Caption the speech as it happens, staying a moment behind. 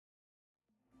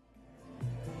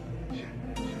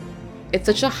It's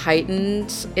such a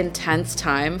heightened, intense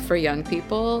time for young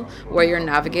people where you're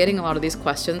navigating a lot of these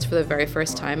questions for the very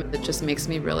first time. It just makes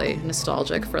me really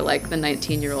nostalgic for like the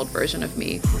 19-year-old version of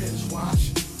me. Cringe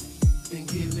watch, then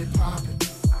getting it poppin'.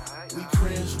 We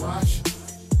cringe watch,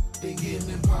 then getting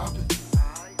it poppin'.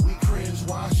 We cringe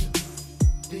watch,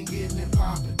 then getting it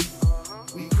poppin'.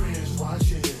 We cringe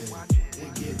watchin',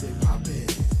 then getting it poppin'.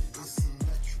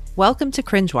 Welcome to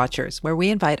Cringe Watchers, where we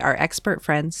invite our expert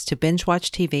friends to binge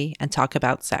watch TV and talk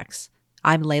about sex.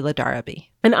 I'm Layla Darabi.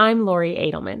 And I'm Lori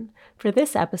Edelman. For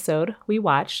this episode, we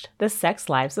watched The Sex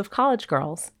Lives of College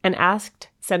Girls and asked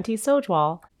Senti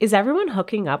Sojwal, is everyone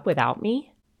hooking up without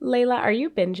me? Layla, are you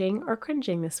binging or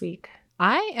cringing this week?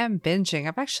 I am binging.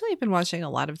 I've actually been watching a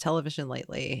lot of television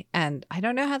lately, and I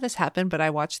don't know how this happened, but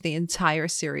I watched the entire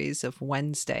series of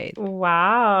Wednesday.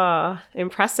 Wow,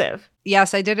 impressive.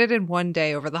 Yes, I did it in one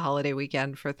day over the holiday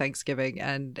weekend for Thanksgiving,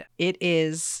 and it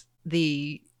is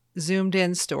the zoomed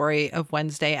in story of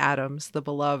Wednesday Addams, the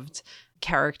beloved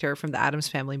character from the Addams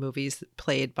Family movies,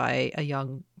 played by a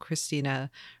young Christina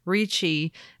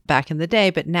Ricci back in the day,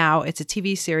 but now it's a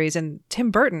TV series, and Tim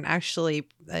Burton actually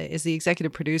is the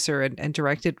executive producer and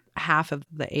directed half of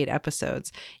the 8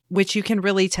 episodes, which you can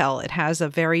really tell it has a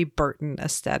very Burton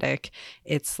aesthetic.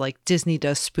 It's like Disney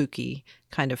does spooky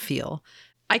kind of feel.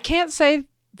 I can't say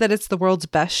that it's the world's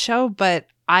best show, but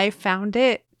I found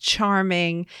it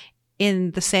charming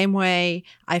in the same way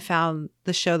I found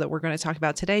the show that we're going to talk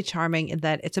about today charming, in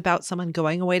that it's about someone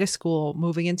going away to school,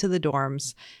 moving into the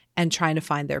dorms, and trying to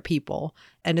find their people.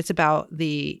 And it's about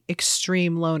the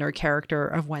extreme loner character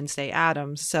of Wednesday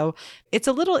Addams. So it's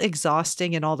a little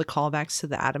exhausting in all the callbacks to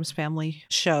the Addams Family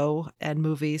show and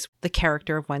movies. The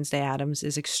character of Wednesday Addams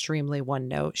is extremely one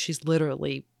note. She's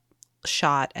literally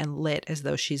shot and lit as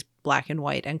though she's black and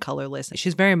white and colorless.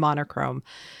 She's very monochrome.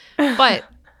 But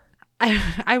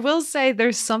I will say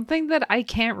there's something that I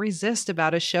can't resist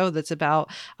about a show that's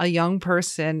about a young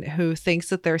person who thinks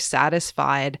that they're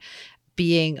satisfied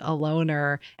being a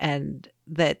loner, and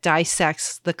that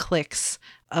dissects the cliques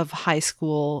of high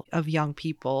school, of young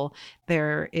people.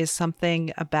 There is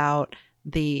something about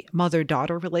the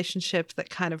mother-daughter relationship that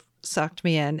kind of sucked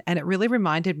me in. And it really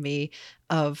reminded me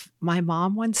of my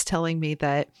mom once telling me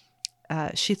that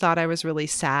she thought I was really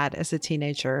sad as a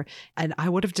teenager, and I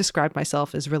would have described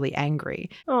myself as really angry.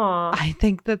 Aww. I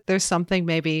think that there's something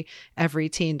maybe every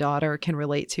teen daughter can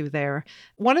relate to there.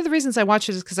 One of the reasons I watched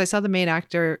it is because I saw the main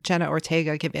actor, Jenna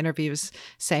Ortega, give interviews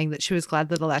saying that she was glad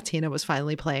that a Latina was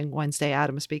finally playing Wednesday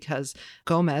Addams, because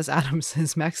Gomez Addams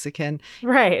is Mexican.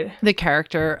 Right. The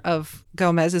character of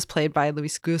Gomez is played by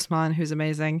Luis Guzman, who's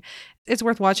amazing. It's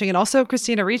worth watching. And also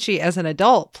Christina Ricci as an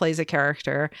adult plays a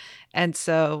character. And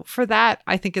so for that,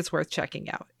 I think it's worth checking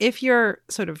out. If you're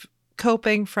sort of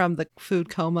coping from the food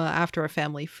coma after a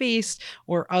family feast,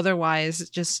 or otherwise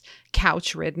just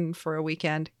couch ridden for a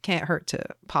weekend, can't hurt to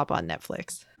pop on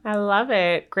Netflix. I love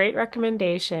it. Great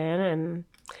recommendation, and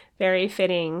very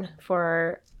fitting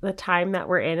for the time that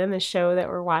we're in and the show that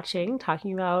we're watching,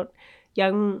 talking about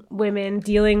young women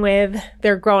dealing with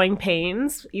their growing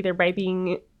pains, either by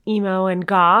being emo and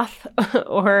goth,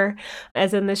 or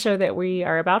as in the show that we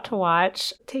are about to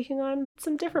watch, taking on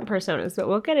some different personas. But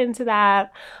we'll get into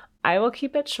that. I will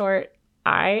keep it short.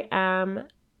 I am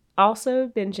also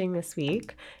binging this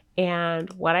week,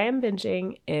 and what I am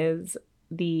binging is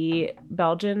the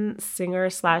Belgian singer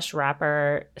slash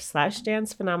rapper slash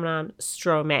dance phenomenon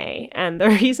Stromae. And the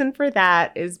reason for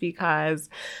that is because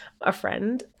a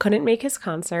friend couldn't make his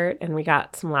concert, and we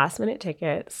got some last minute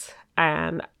tickets.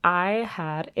 And I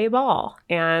had a ball,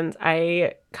 and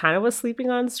I kind of was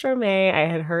sleeping on Stromae. I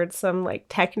had heard some like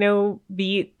techno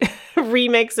beat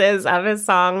remixes of his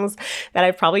songs that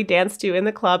I probably danced to in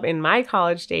the club in my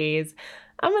college days.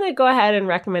 I'm going to go ahead and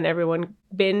recommend everyone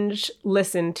binge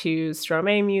listen to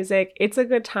Stromae music. It's a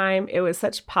good time. It was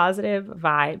such positive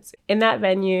vibes in that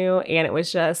venue, and it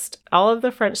was just all of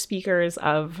the French speakers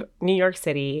of New York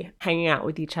City hanging out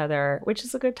with each other, which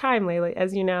is a good time lately,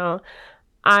 as you know.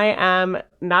 I am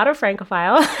not a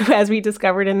Francophile, as we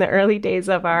discovered in the early days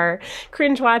of our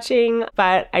cringe watching,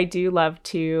 but I do love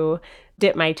to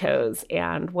dip my toes,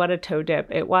 and what a toe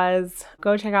dip it was.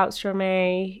 Go check out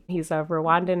Stromae. He's of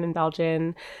Rwandan and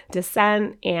Belgian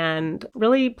descent, and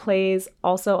really plays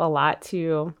also a lot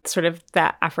to sort of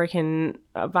the African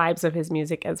vibes of his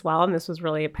music as well, and this was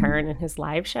really apparent in his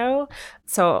live show.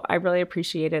 So I really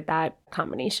appreciated that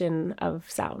combination of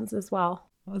sounds as well.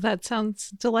 Well, that sounds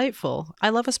delightful. I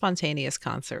love a spontaneous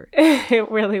concert. It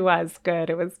really was good.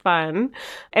 It was fun.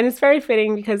 And it's very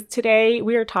fitting because today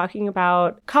we are talking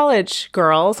about college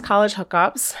girls, college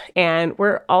hookups, and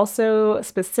we're also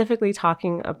specifically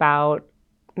talking about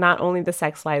not only the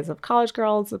sex lives of college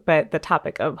girls, but the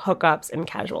topic of hookups and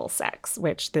casual sex,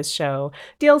 which this show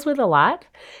deals with a lot.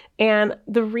 And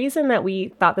the reason that we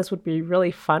thought this would be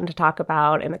really fun to talk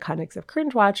about in the context of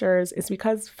Cringe Watchers is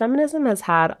because feminism has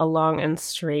had a long and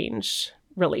strange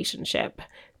relationship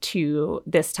to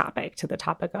this topic, to the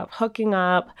topic of hooking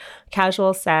up,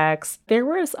 casual sex. There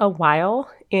was a while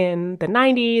in the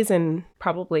 90s and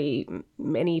probably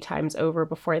many times over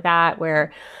before that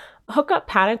where hookup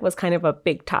panic was kind of a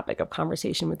big topic of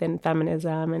conversation within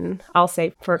feminism. And I'll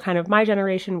say for kind of my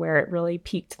generation, where it really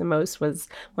peaked the most was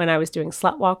when I was doing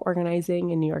slut walk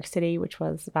organizing in New York City, which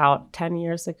was about 10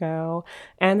 years ago.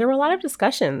 And there were a lot of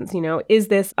discussions, is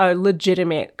this a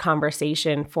legitimate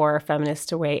conversation for feminists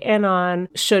to weigh in on?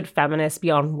 Should feminists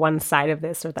be on one side of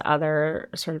this or the other,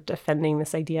 sort of defending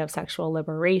this idea of sexual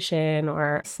liberation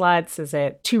or sluts? Is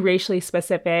it too racially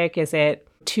specific? Is it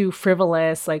too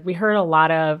frivolous? Like, we heard a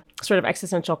lot of sort of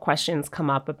existential questions come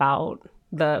up about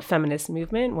the feminist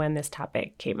movement when this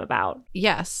topic came about.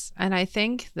 Yes. And I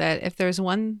think that if there's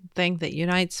one thing that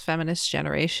unites feminist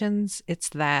generations, it's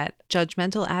that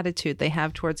judgmental attitude they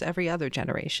have towards every other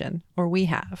generation, or we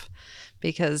have.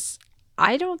 Because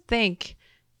I don't think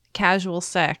casual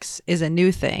sex is a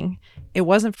new thing. It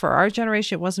wasn't for our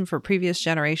generation. It wasn't for previous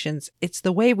generations. It's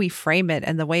the way we frame it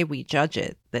and the way we judge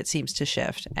it that seems to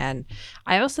shift. And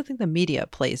I also think the media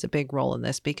plays a big role in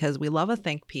this because we love a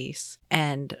think piece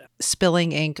and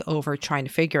spilling ink over trying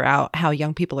to figure out how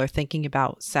young people are thinking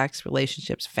about sex,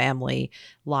 relationships, family,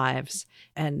 lives.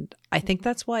 And I think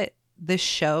that's what this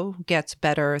show gets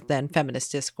better than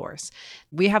feminist discourse.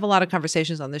 We have a lot of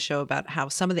conversations on this show about how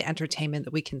some of the entertainment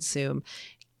that we consume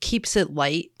keeps it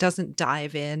light, doesn't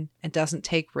dive in, and doesn't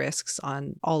take risks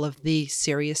on all of the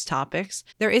serious topics.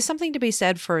 There is something to be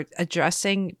said for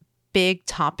addressing big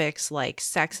topics like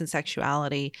sex and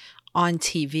sexuality on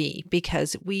TV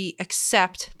because we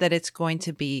accept that it's going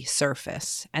to be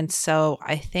surface. And so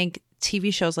I think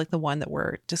TV shows like the one that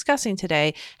we're discussing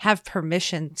today have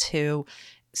permission to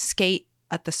skate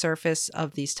at the surface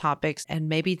of these topics and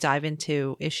maybe dive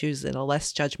into issues in a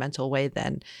less judgmental way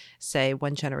than, say,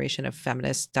 one generation of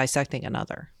feminists dissecting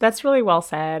another. That's really well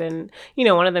said. And,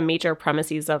 one of the major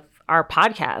premises of our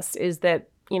podcast is that,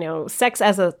 sex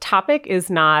as a topic is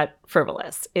not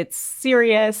frivolous. It's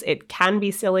serious. It can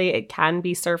be silly. It can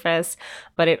be surface,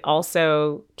 but it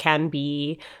also can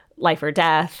be life or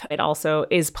death. It also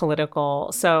is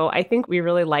political. So I think we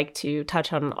really like to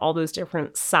touch on all those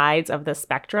different sides of the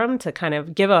spectrum to kind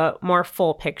of give a more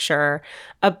full picture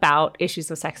about issues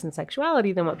of sex and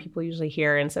sexuality than what people usually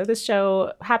hear. And so this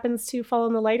show happens to fall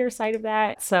on the lighter side of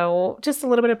that. So just a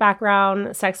little bit of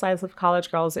background, Sex Lives of College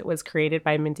Girls, it was created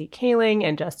by Mindy Kaling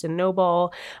and Justin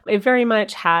Noble. It very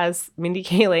much has Mindy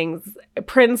Kaling's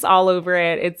prints all over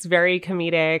it. It's very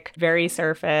comedic, very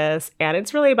surface, and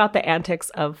it's really about the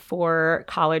antics of four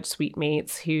college suite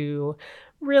mates who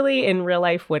really in real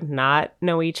life would not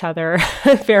know each other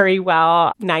very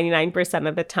well 99%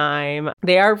 of the time.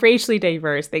 They are racially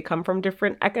diverse. They come from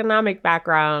different economic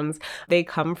backgrounds. They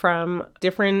come from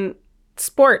different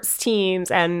sports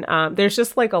teams. And there's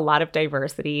just like a lot of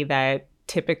diversity that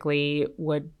typically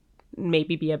would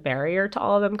maybe be a barrier to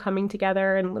all of them coming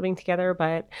together and living together,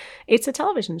 but it's a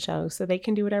television show, so they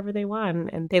can do whatever they want.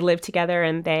 And they live together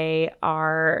and they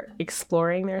are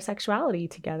exploring their sexuality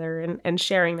together and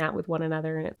sharing that with one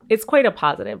another. And it's quite a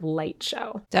positive, light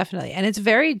show. Definitely. And it's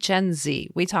very Gen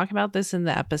Z. We talk about this in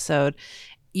the episode.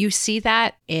 You see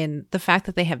that in the fact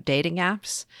that they have dating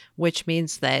apps, which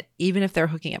means that even if they're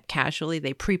hooking up casually,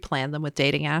 they pre-plan them with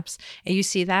dating apps. And you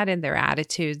see that in their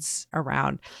attitudes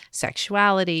around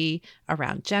sexuality,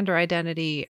 around gender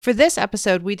identity. For this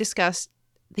episode, we discussed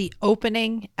the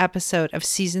opening episode of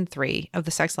season 3 of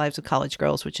The Sex Lives of College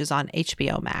Girls, which is on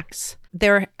HBO Max.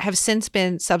 There have since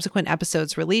been subsequent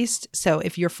episodes released. So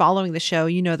if you're following the show,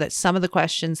 you know that some of the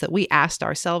questions that we asked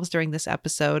ourselves during this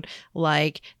episode,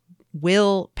 like,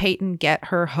 will Peyton get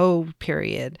her hoe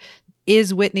period?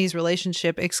 Is Whitney's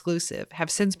relationship exclusive? Have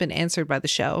since been answered by the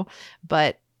show.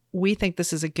 But we think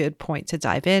this is a good point to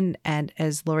dive in. And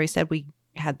as Lori said, we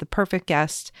had the perfect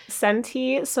guest.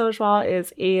 Senti Sojwal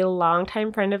is a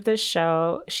longtime friend of this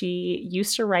show. She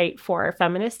used to write for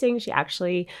Feministing. She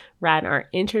actually ran our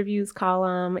interviews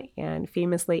column and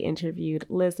famously interviewed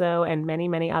Lizzo and many,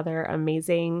 many other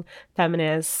amazing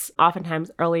feminists,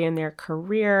 oftentimes early in their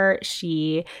career.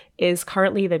 She is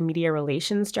currently the media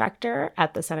relations director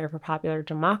at the Center for Popular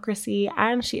Democracy,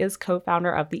 and she is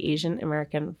co-founder of the Asian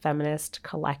American Feminist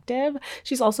Collective.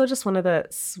 She's also just one of the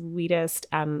sweetest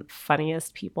and funniest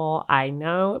funniest people I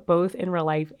know, both in real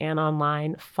life and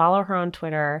online. Follow her on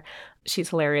Twitter. She's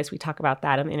hilarious. We talk about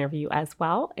that in the interview as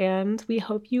well. And we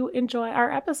hope you enjoy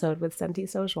our episode with Senti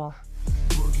Sojal.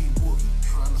 Boogie woogie,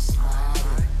 tryna slide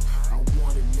in. I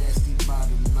want it nasty by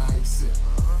the night.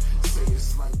 Say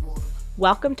it's like water.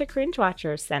 Welcome to Cringe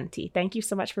Watchers, Senti. Thank you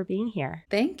so much for being here.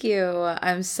 Thank you.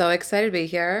 I'm so excited to be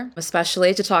here,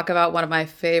 especially to talk about one of my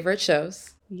favorite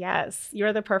shows. Yes,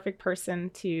 you're the perfect person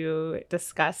to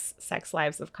discuss sex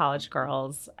lives of college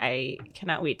girls. I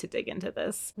cannot wait to dig into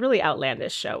this really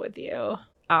outlandish show with you.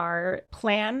 Our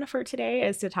plan for today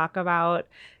is to talk about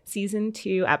season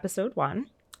 2, episode 1.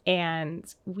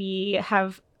 And we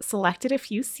have selected a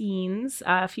few scenes,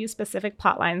 a few specific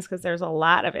plot lines, because there's a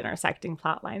lot of intersecting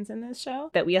plot lines in this show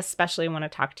that we especially want to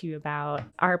talk to you about.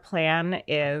 Our plan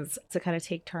is to kind of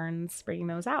take turns bringing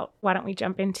those out. Why don't we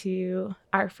jump into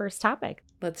our first topic?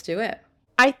 Let's do it.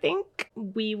 I think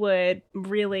we would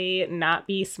really not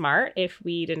be smart if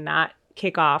we did not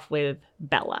kick off with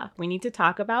Bella. We need to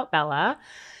talk about Bella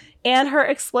and her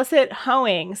explicit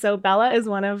hoeing. So Bella is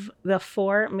one of the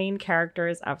 4 main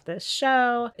characters of this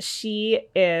show. She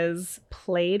is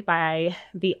played by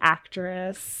the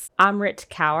actress Amrit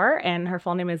Kaur, and her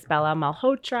full name is Bella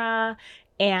Malhotra.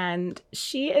 And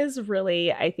she is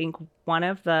really, I think, one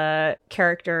of the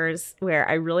characters where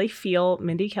I really feel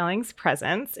Mindy Kaling's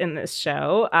presence in this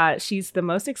show. She's the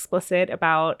most explicit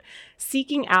about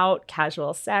seeking out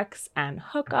casual sex and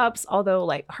hookups, although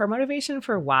like her motivation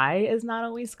for why is not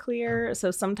always clear. So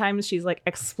sometimes she's like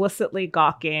explicitly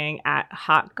gawking at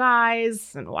hot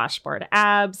guys and washboard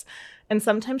abs. And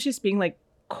sometimes she's being like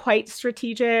quite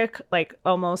strategic, like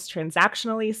almost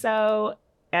transactionally so,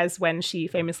 as when she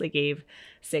famously gave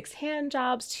 6 hand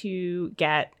jobs to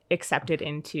get accepted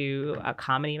into a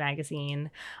comedy magazine.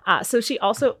 So she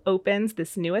also opens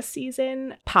this newest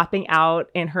season popping out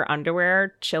in her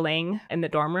underwear, chilling in the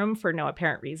dorm room for no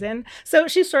apparent reason. So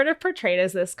she's sort of portrayed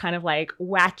as this kind of like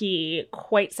wacky,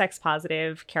 quite sex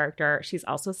positive character. She's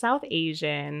also South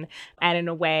Asian. And in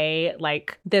a way,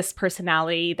 like this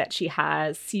personality that she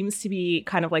has seems to be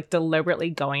kind of like deliberately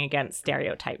going against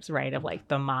stereotypes, right? Of like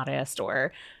the modest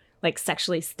or like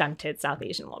sexually stunted South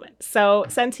Asian woman. So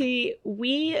Senti,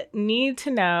 we need to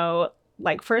know,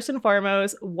 like, first and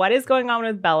foremost, what is going on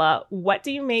with Bella? What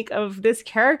do you make of this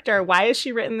character? Why is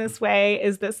she written this way?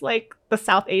 Is this like the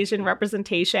South Asian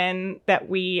representation that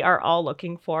we are all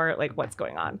looking for? Like, what's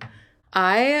going on?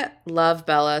 I love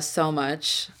Bella so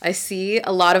much. I see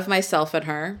a lot of myself in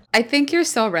her. I think you're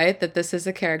so right that this is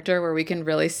a character where we can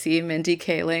really see Mindy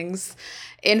Kaling's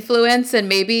influence and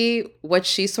maybe what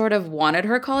she sort of wanted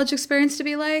her college experience to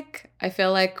be like. I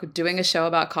feel like doing a show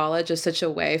about college is such a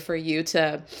way for you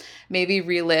to maybe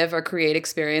relive or create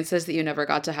experiences that you never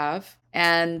got to have.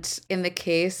 And in the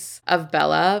case of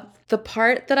Bella, the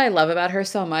part that I love about her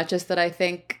so much is that I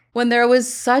think when there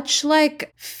was such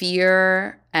like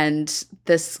fear and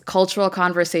this cultural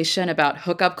conversation about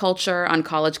hookup culture on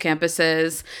college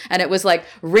campuses, and it was like,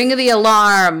 ring the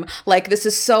alarm, like this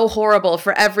is so horrible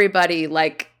for everybody,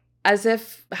 like as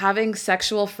if having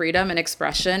sexual freedom and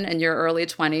expression in your early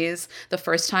 20s, the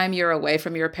first time you're away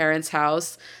from your parents'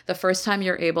 house, the first time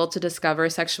you're able to discover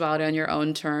sexuality on your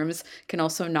own terms, can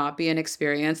also not be an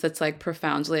experience that's like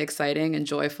profoundly exciting and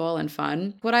joyful and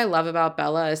fun. What I love about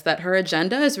Bella is that her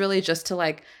agenda is really just to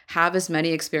like have as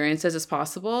many experiences as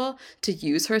possible, to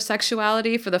use her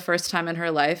sexuality for the first time in her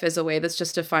life as a way that's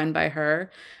just defined by her.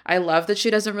 I love that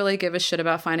she doesn't really give a shit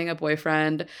about finding a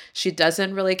boyfriend. She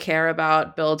doesn't really care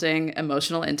about building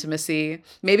emotional intimacy.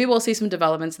 Maybe we'll see some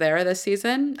developments there this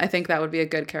season. I think that would be a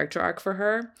good character arc for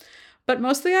her. But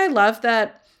mostly I love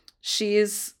that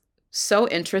she's so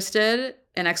interested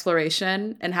in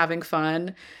exploration and having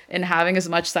fun and having as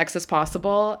much sex as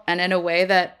possible, and in a way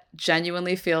that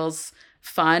genuinely feels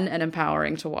fun and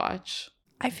empowering to watch.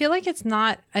 I feel like it's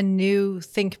not a new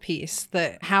think piece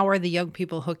that how are the young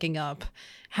people hooking up?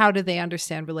 How do they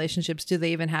understand relationships? Do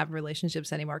they even have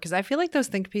relationships anymore? Because I feel like those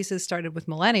think pieces started with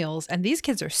millennials, and these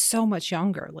kids are so much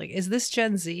younger. Like, is this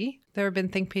Gen Z? There have been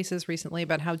think pieces recently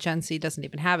about how Gen Z doesn't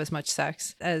even have as much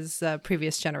sex as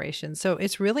previous generations. So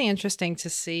it's really interesting to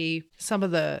see some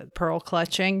of the pearl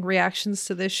clutching reactions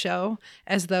to this show,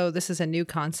 as though this is a new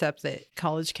concept that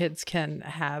college kids can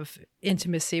have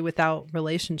intimacy without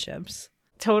relationships.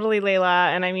 Totally,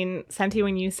 Layla. And I mean, Senti,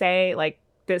 when you say like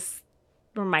this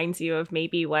reminds you of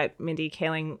maybe what Mindy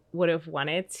Kaling would have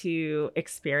wanted to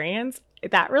experience,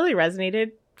 that really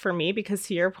resonated for me because,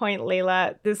 to your point,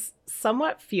 Layla, this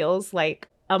somewhat feels like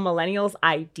a millennial's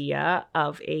idea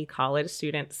of a college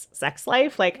student's sex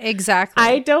life. Like, exactly.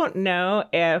 I don't know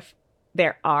if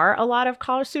there are a lot of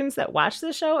college students that watch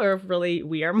the show, or if really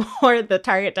we are more the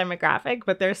target demographic.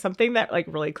 But there's something that like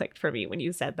really clicked for me when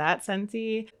you said that,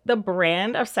 Senti. The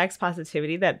brand of sex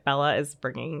positivity that Bella is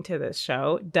bringing to this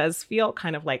show does feel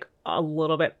kind of like a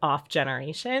little bit off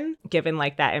generation, given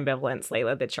like that ambivalence,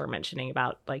 Layla, that you're mentioning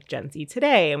about like Gen Z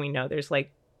today. And we know there's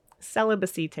like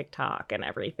celibacy TikTok and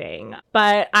everything.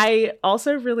 But I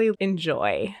also really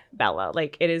enjoy Bella.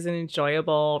 Like, it is an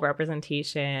enjoyable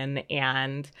representation.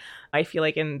 And I feel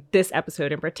like in this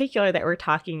episode in particular that we're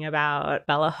talking about,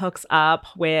 Bella hooks up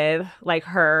with like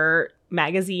her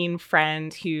magazine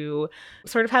friend who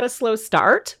sort of had a slow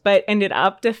start, but ended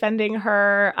up defending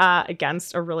her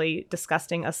against a really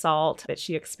disgusting assault that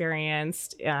she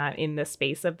experienced in the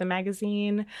space of the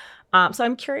magazine. So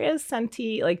I'm curious,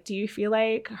 Senti, like, do you feel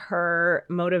like her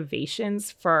motivations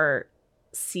for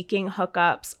seeking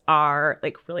hookups are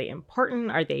like really important?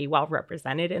 Are they well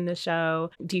represented in the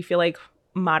show? Do you feel like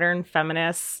modern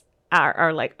feminists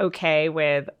are like okay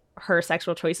with her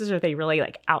sexual choices, or are they really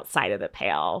like outside of the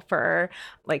pale for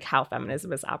like how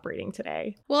feminism is operating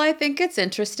today? Well, I think it's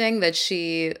interesting that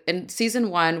she, in season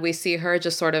 1, we see her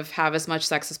just sort of have as much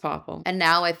sex as possible. And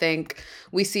now I think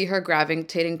we see her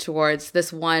gravitating towards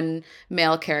this one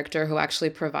male character who actually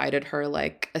provided her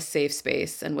like a safe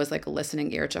space and was like a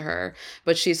listening ear to her.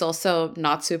 But she's also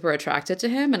not super attracted to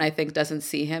him, and I think doesn't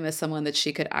see him as someone that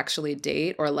she could actually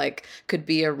date or like could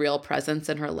be a real presence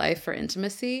in her life for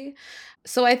intimacy.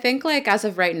 So I think like as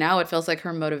of right now, it feels like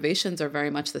her motivations are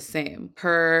very much the same.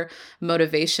 Her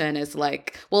motivation is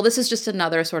like, well, this is just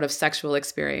another sort of sexual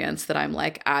experience that I'm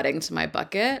like adding to my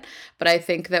bucket. But I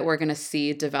think that we're going to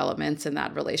see developments in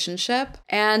that relationship.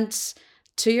 And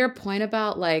to your point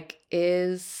about like,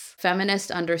 is feminist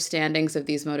understandings of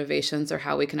these motivations or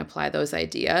how we can apply those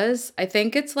ideas, I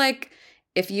think it's like,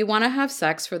 if you want to have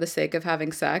sex for the sake of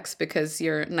having sex because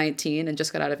you're 19 and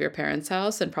just got out of your parents'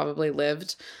 house and probably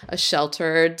lived a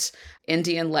sheltered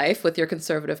Indian life with your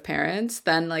conservative parents,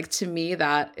 then like to me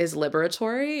that is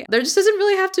liberatory. There just doesn't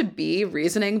really have to be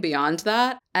reasoning beyond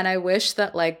that. And I wish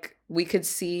that like we could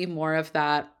see more of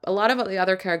that. A lot of the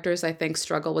other characters, I think,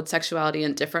 struggle with sexuality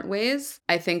in different ways.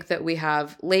 I think that we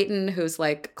have Leighton, who's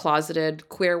like closeted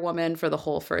queer woman for the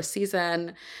whole first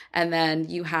season. And then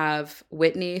you have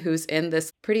Whitney, who's in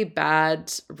this pretty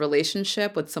bad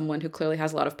relationship with someone who clearly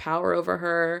has a lot of power over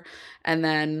her. And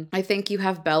then I think you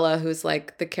have Bella, who's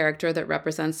like the character that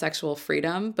represents sexual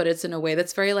freedom, but it's in a way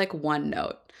that's very like one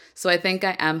note. So I think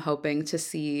I am hoping to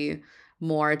see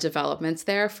more developments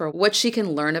there for what she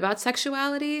can learn about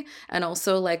sexuality, and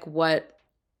also like what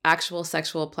actual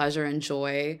sexual pleasure and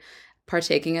joy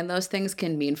partaking in those things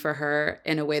can mean for her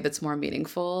in a way that's more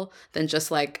meaningful than just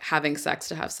like having sex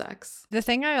to have sex. The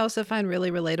thing I also find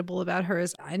really relatable about her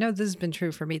is, I know this has been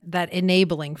true for me, that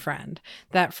enabling friend,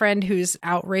 that friend who's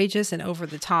outrageous and over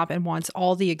the top and wants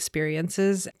all the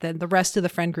experiences. Then the rest of the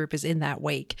friend group is in that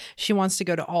wake. She wants to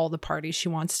go to all the parties. She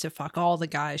wants to fuck all the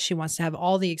guys. She wants to have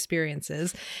all the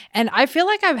experiences. And I feel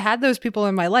like I've had those people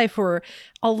in my life who are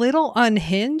a little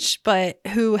unhinged, but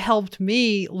who helped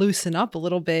me loosen up a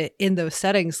little bit in those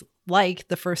settings, like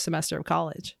the first semester of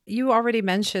college. You already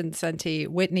mentioned, Senti,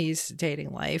 Whitney's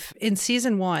dating life. In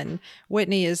season 1,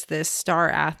 Whitney is this star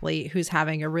athlete who's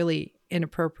having a really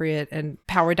inappropriate and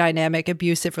power dynamic,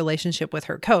 abusive relationship with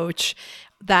her coach.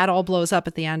 That all blows up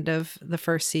at the end of the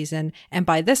first season. And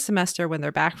by this semester, when they're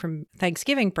back from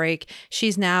Thanksgiving break,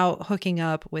 she's now hooking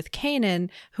up with Kanan,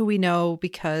 who we know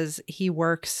because he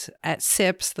works at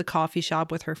Sips, the coffee shop,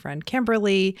 with her friend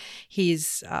Kimberly.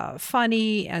 He's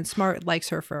funny and smart, likes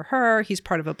her for her. He's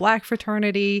part of a Black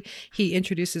fraternity. He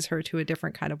introduces her to a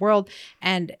different kind of world.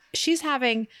 And she's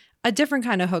having a different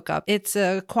kind of hookup. It's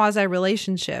a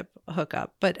quasi-relationship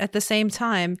hookup. But at the same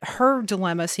time, her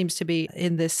dilemma seems to be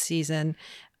in this season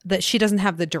that she doesn't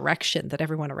have the direction that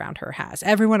everyone around her has.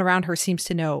 Everyone around her seems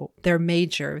to know their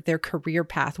major, their career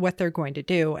path, what they're going to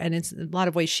do. And in a lot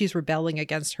of ways, she's rebelling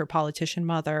against her politician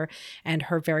mother and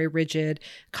her very rigid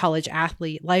college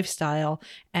athlete lifestyle.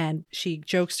 And she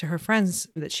jokes to her friends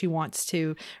that she wants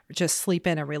to just sleep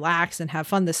in and relax and have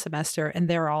fun this semester. And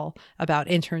they're all about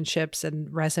internships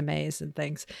and resumes and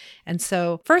things. And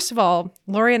so, first of all,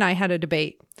 Lori and I had a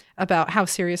debate about how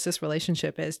serious this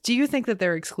relationship is. Do you think that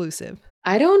they're exclusive?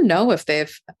 I don't know if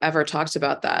they've ever talked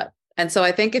about that. And so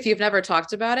I think if you've never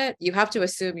talked about it, you have to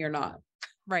assume you're not.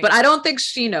 Right. But I don't think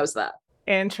she knows that.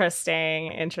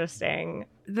 Interesting.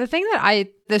 The thing that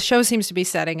the show seems to be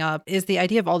setting up is the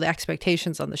idea of all the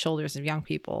expectations on the shoulders of young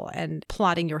people and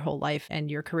plotting your whole life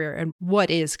and your career. And what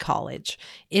is college?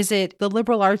 Is it the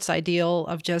liberal arts ideal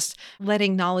of just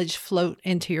letting knowledge float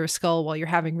into your skull while you're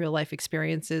having real life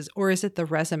experiences? Or is it the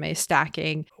resume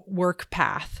stacking work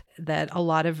path that a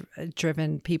lot of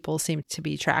driven people seem to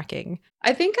be tracking?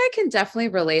 I think I can definitely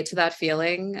relate to that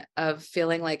feeling of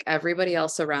feeling like everybody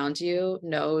else around you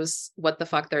knows what the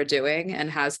fuck they're doing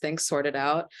and has things sorted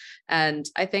out. And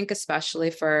I think especially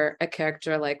for a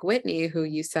character like Whitney, who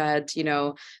you said,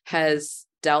 has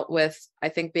dealt with, I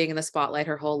think, being in the spotlight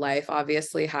her whole life,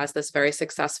 obviously has this very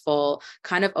successful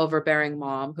kind of overbearing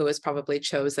mom who has probably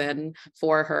chosen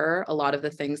for her a lot of the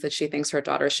things that she thinks her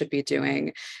daughter should be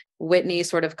doing. Whitney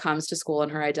sort of comes to school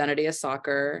and her identity is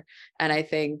soccer. And I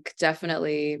think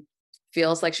definitely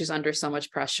feels like she's under so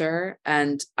much pressure.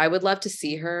 And I would love to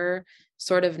see her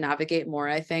sort of navigate more,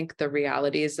 I think, the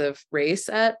realities of race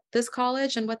at this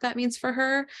college and what that means for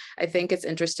her. I think it's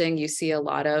interesting. You see a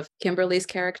lot of Kimberly's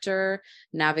character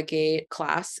navigate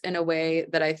class in a way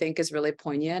that I think is really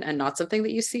poignant and not something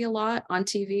that you see a lot on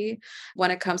TV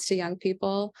when it comes to young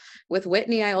people. With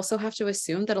Whitney, I also have to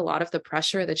assume that a lot of the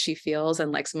pressure that she feels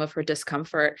and like some of her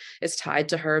discomfort is tied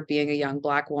to her being a young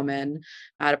Black woman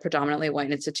at a predominantly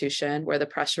white institution where the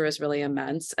pressure is really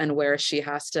immense and where she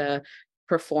has to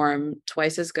perform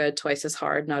twice as good, twice as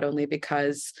hard, not only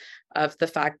because of the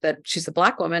fact that she's a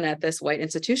Black woman at this white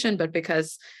institution, but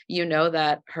because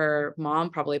that her mom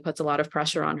probably puts a lot of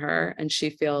pressure on her and she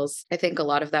feels, I think, a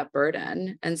lot of that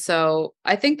burden. And so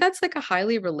I think that's like a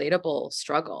highly relatable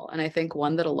struggle. And I think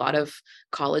one that a lot of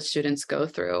college students go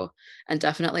through, and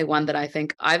definitely one that I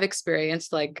think I've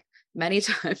experienced like many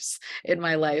times in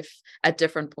my life at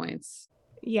different points.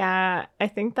 Yeah, I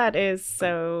think that is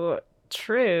so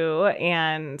true.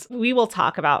 And we will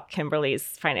talk about Kimberly's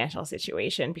financial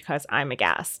situation because I'm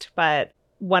aghast. But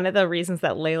one of the reasons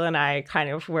that Layla and I kind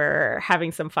of were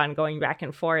having some fun going back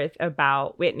and forth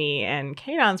about Whitney and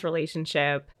Kanan's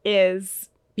relationship is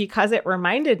because it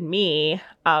reminded me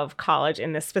of college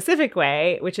in this specific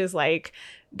way, which is like,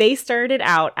 they started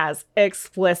out as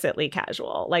explicitly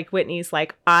casual. Like Whitney's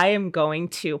like, I am going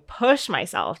to push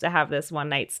myself to have this one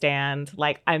night stand.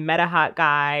 Like I met a hot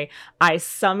guy. I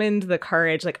summoned the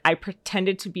courage. Like I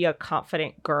pretended to be a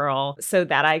confident girl so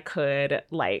that I could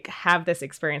like have this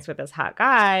experience with this hot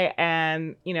guy.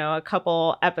 And, a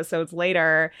couple episodes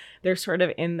later, they're sort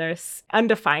of in this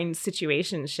undefined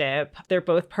situationship. They're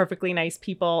both perfectly nice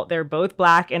people. They're both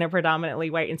Black in a predominantly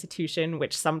white institution,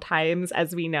 which sometimes,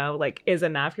 as we know, like is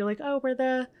enough. You're like, oh, we're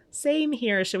the same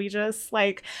here. Should we just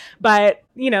but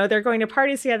they're going to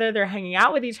parties together. They're hanging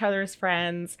out with each other's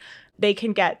friends. They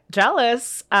can get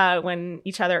jealous when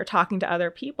each other are talking to other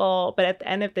people. But at the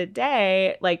end of the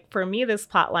day, like for me, this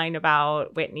plot line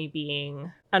about Whitney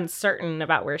being uncertain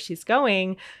about where she's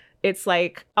going, it's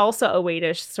like also a way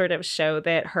to sort of show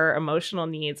that her emotional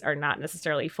needs are not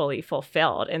necessarily fully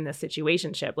fulfilled in this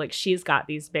situationship. Like she's got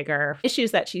these bigger issues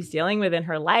that she's dealing with in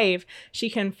her life. She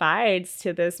confides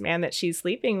to this man that she's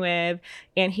sleeping with,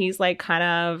 and he's like kind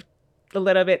of a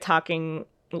little bit talking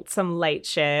some light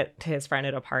shit to his friend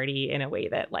at a party in a way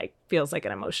that like feels like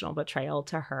an emotional betrayal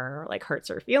to her, like hurts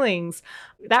her feelings.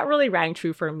 That really rang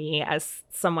true for me as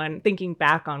someone thinking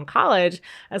back on college.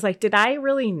 I was like, did I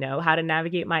really know how to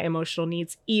navigate my emotional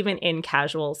needs even in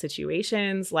casual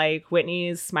situations? Like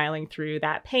Whitney's smiling through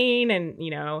that pain, and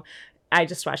I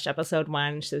just watched episode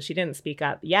 1, so she didn't speak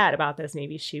up yet about this.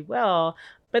 Maybe she will.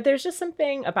 But there's just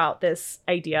something about this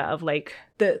idea of like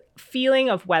the feeling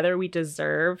of whether we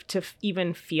deserve to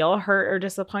even feel hurt or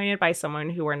disappointed by someone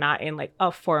who we're not in like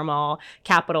a formal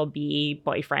capital B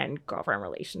boyfriend girlfriend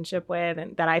relationship with,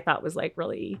 and that I thought was like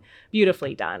really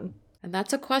beautifully done. And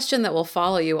that's a question that will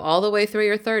follow you all the way through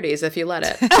your 30s if you let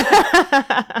it.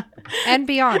 And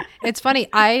beyond. It's funny.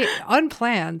 I,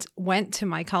 unplanned, went to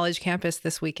my college campus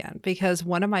this weekend because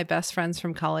one of my best friends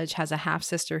from college has a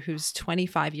half-sister who's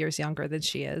 25 years younger than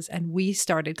she is. And we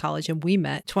started college and we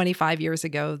met 25 years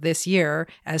ago this year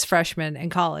as freshmen in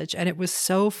college. And it was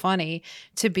so funny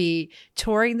to be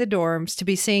touring the dorms, to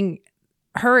be seeing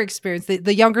her experience,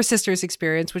 the younger sister's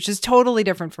experience, which is totally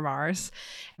different from ours,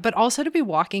 but also to be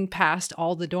walking past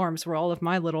all the dorms where all of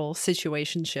my little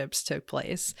situationships took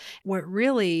place. What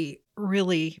really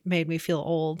made me feel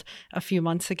old a few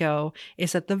months ago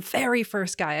is that the very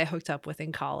first guy I hooked up with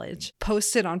in college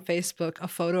posted on Facebook a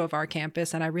photo of our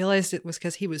campus, and I realized it was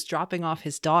because he was dropping off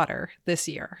his daughter this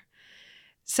year.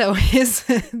 So his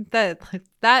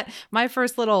that my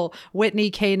first little Whitney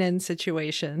Kanan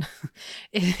situation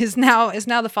is now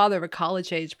the father of a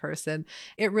college age person.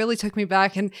 It really took me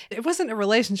back, and it wasn't a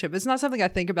relationship. It's not something I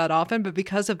think about often, but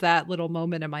because of that little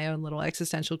moment in my own little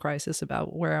existential crisis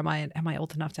about where am I and am I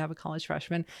old enough to have a college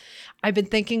freshman, I've been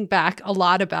thinking back a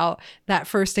lot about that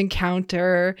first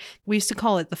encounter. We used to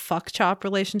call it the fuck chop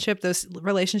relationship, those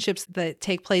relationships that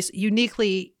take place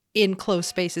uniquely in close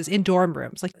spaces, in dorm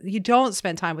rooms. Like, you don't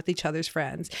spend time with each other's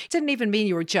friends. It didn't even mean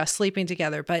you were just sleeping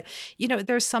together. But,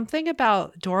 there's something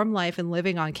about dorm life and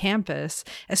living on campus,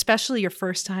 especially your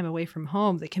first time away from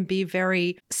home, that can be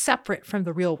very separate from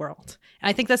the real world. And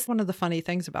I think that's one of the funny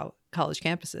things about college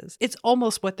campuses. It's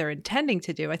almost what they're intending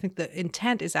to do. I think the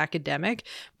intent is academic,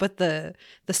 but the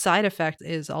side effect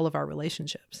is all of our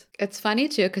relationships. It's funny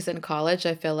too, because in college,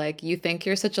 I feel like you think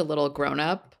you're such a little grown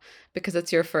up because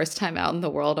it's your first time out in the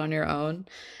world on your own.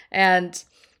 And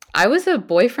I was a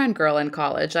boyfriend girl in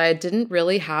college. I didn't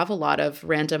really have a lot of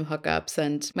random hookups,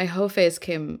 and my hoe phase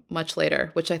came much later,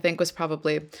 which I think was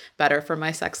probably better for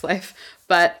my sex life.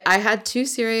 But I had 2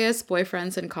 serious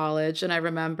boyfriends in college, and I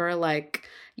remember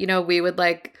we would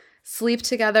sleep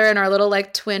together in our little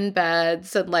twin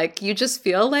beds, and you just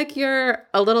feel like you're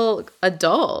a little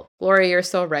adult. Lori, you're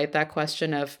so right. That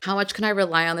question of how much can I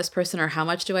rely on this person, or how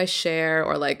much do I share,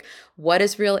 or what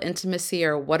is real intimacy,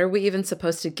 or what are we even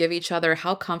supposed to give each other?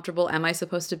 How comfortable am I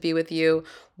supposed to be with you?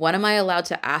 When am I allowed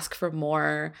to ask for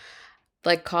more?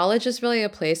 College is really a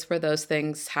place where those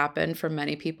things happen for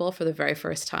many people for the very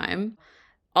first time.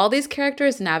 All these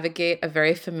characters navigate a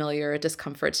very familiar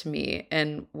discomfort to me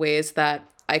in ways that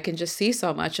I can just see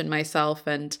so much in myself.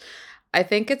 And I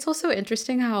think it's also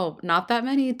interesting how not that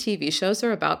many TV shows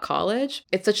are about college.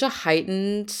 It's such a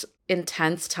heightened,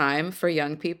 intense time for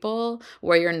young people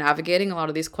where you're navigating a lot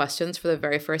of these questions for the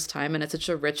very first time. And it's such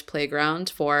a rich playground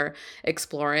for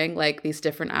exploring these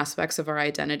different aspects of our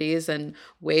identities and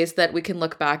ways that we can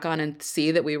look back on and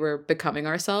see that we were becoming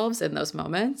ourselves in those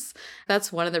moments.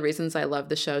 That's one of the reasons I love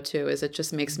the show too, is it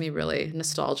just makes me really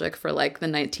nostalgic for the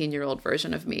 19-year-old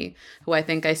version of me, who I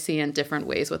think I see in different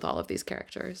ways with all of these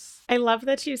characters. I love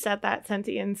that you said that,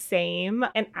 Senti, and same.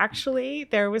 And actually,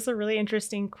 there was a really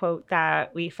interesting quote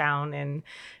that we found in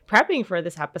prepping for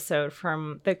this episode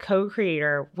from the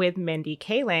co-creator with Mindy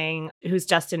Kaling, who's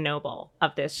Justin Noble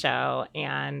of this show.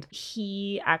 And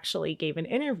he actually gave an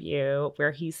interview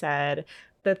where he said,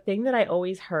 the thing that I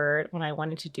always heard when I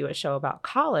wanted to do a show about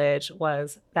college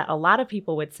was that a lot of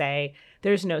people would say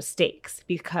there's no stakes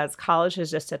because college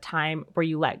is just a time where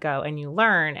you let go and you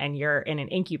learn and you're in an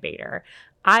incubator.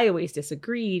 I always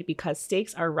disagreed because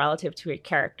stakes are relative to a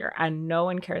character, and no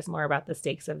one cares more about the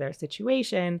stakes of their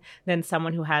situation than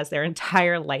someone who has their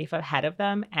entire life ahead of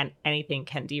them and anything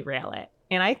can derail it.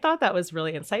 And I thought that was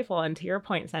really insightful. And to your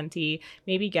point, Senti,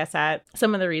 maybe guess at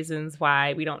some of the reasons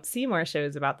why we don't see more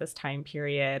shows about this time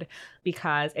period,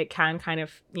 because it can kind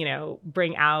of,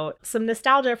 bring out some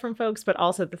nostalgia from folks, but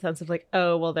also the sense of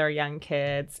oh, well, they're young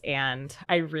kids. And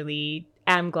I really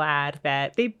am glad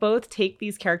that they both take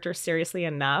these characters seriously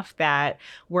enough that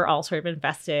we're all sort of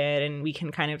invested and we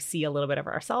can kind of see a little bit of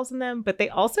ourselves in them, but they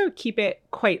also keep it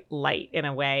quite light in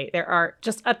a way. There are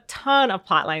just a ton of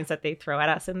plot lines that they throw at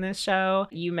us in this show.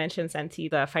 You mentioned, Senti,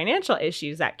 the financial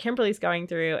issues that Kimberly's going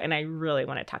through, and I really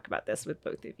want to talk about this with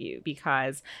both of you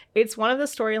because it's one of the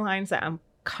storylines that I'm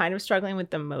kind of struggling with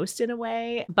the most in a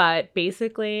way. But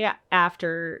basically,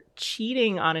 after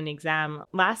cheating on an exam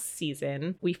last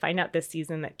season, we find out this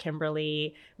season that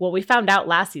we found out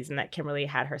last season that Kimberly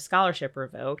had her scholarship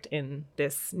revoked. In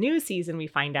this new season, we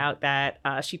find out that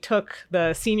she took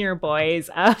the senior boys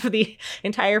of the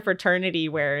entire fraternity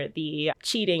where the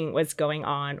cheating was going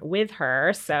on with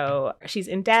her. So she's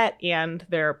in debt and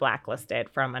they're blacklisted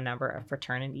from a number of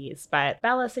fraternities. But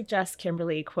Bella suggests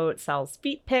Kimberly, quote, sells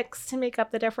feet pics to make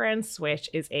up the difference, which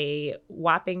is a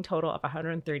whopping total of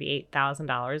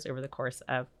 $138,000 over the course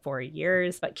of 4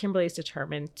 years. But Kimberly is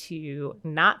determined to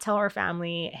not tell her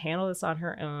family, handle this on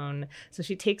her own. So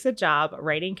she takes a job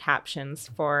writing captions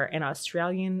for an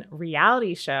Australian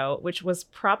reality show, which was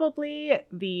probably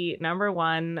the number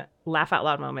one laugh out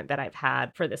loud moment that I've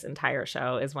had for this entire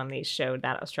show, is when they showed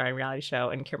that Australian reality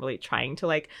show and Kimberly trying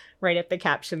to write up the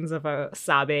captions of a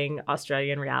sobbing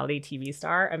Australian reality TV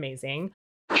star. Amazing.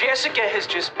 Jessica has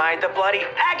just made the bloody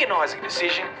agonising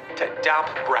decision to dump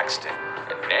Braxton.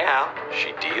 And now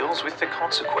she deals with the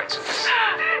consequences. It's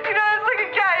like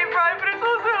a game, right? But it's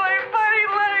also funny,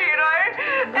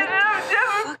 And then I'm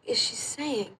What the fuck is she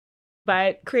saying?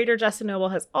 But creator Justin Noble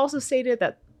has also stated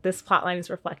that this plotline is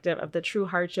reflective of the true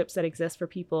hardships that exist for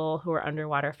people who are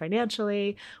underwater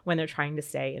financially when they're trying to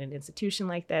stay in an institution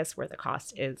like this where the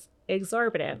cost is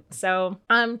exorbitant. So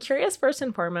I'm curious, first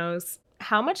and foremost,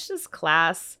 how much does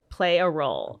class play a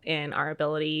role in our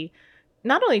ability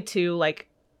not only to like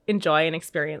enjoy and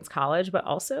experience college, but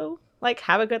also like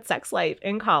have a good sex life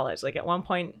in college? Like at one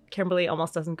point, Kimberly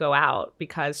almost doesn't go out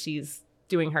because she's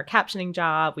doing her captioning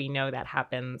job. We know that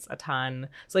happens a ton.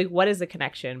 So like, what is the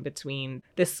connection between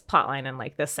this plotline and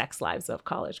like the sex lives of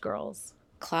college girls?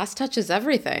 Class touches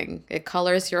everything. It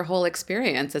colors your whole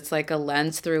experience. It's like a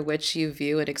lens through which you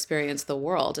view and experience the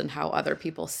world and how other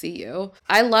people see you.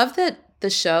 I love that the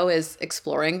show is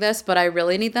exploring this, but I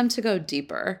really need them to go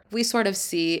deeper. We sort of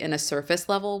see in a surface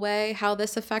level way how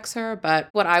this affects her, but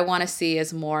what I want to see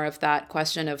is more of that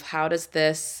question of how does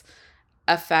this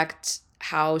affect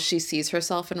how she sees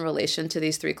herself in relation to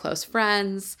these three close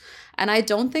friends. And I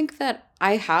don't think that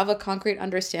I have a concrete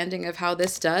understanding of how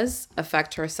this does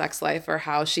affect her sex life or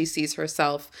how she sees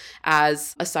herself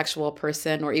as a sexual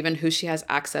person, or even who she has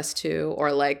access to,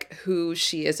 or like who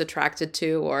she is attracted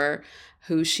to, or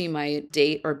who she might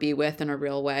date or be with in a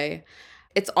real way.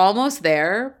 It's almost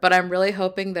there, but I'm really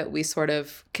hoping that we sort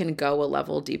of can go a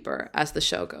level deeper as the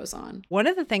show goes on. One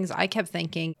of the things I kept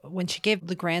thinking when she gave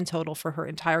the grand total for her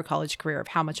entire college career of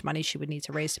how much money she would need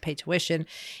to raise to pay tuition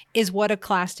is what a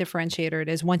class differentiator it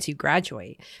is once you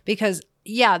graduate. Because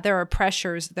yeah, there are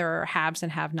pressures, there are haves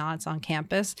and have-nots on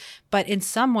campus, but in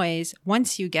some ways,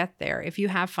 once you get there, if you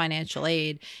have financial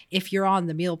aid, if you're on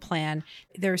the meal plan,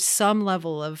 there's some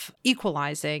level of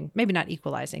equalizing, maybe not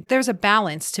equalizing, there's a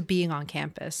balance to being on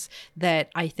campus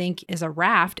that I think is a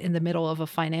raft in the middle of a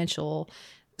financial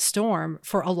storm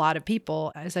for a lot of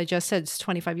people. As I just said, it's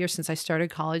 25 years since I started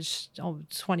college,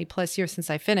 20 plus years since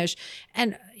I finished.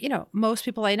 And, you know, most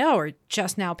people I know are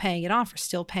just now paying it off or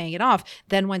still paying it off,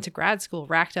 then went to grad school,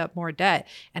 racked up more debt.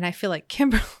 And I feel like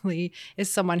Kimberly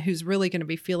is someone who's really going to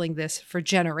be feeling this for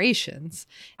generations.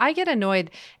 I get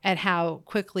annoyed at how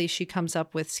quickly she comes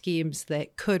up with schemes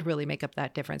that could really make up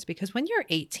that difference, because when you're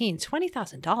 18,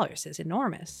 $20,000 is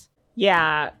enormous.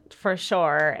 Yeah, for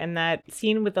sure. And that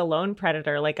scene with the lone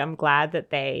predator, like, I'm glad that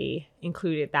they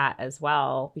included that as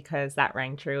well, because that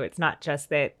rang true. It's not just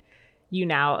that you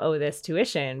now owe this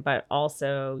tuition, but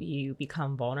also you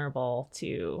become vulnerable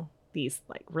to these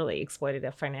like really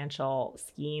exploitative financial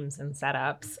schemes and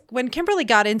setups. When Kimberly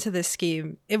got into this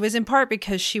scheme, it was in part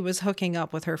because she was hooking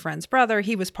up with her friend's brother.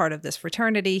 He was part of this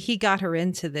fraternity. He got her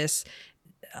into this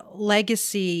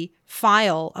legacy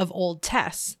file of old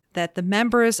tests that the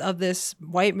members of this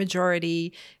white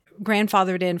majority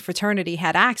grandfathered in fraternity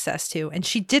had access to, and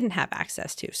she didn't have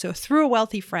access to. So through a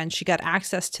wealthy friend, she got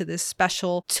access to this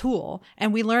special tool.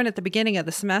 And we learn at the beginning of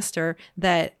the semester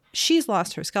that she's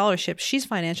lost her scholarship. She's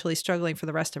financially struggling for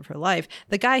the rest of her life.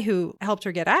 The guy who helped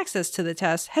her get access to the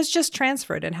test has just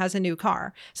transferred and has a new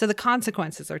car. So the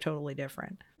consequences are totally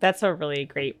different. That's a really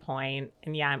great point.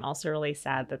 And yeah, I'm also really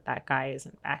sad that that guy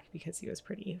isn't back because he was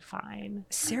pretty fine.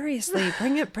 Seriously,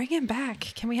 bring him back.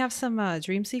 Can we have some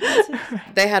dream sequences?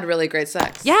 They had really great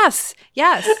sex. Yes.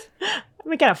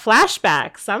 We get a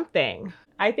flashback, something.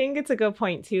 I think it's a good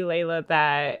point too, Layla,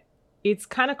 that it's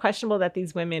kind of questionable that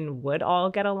these women would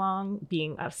all get along,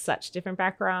 being of such different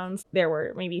backgrounds. There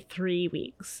were maybe 3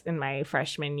 weeks in my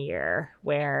freshman year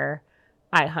where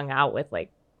I hung out with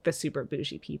like the super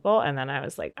bougie people. And then I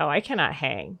was like, oh, I cannot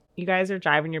hang. You guys are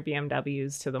driving your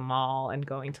BMWs to the mall and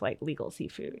going to like legal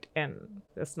seafood. And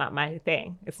that's not my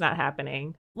thing. It's not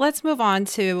happening. Let's move on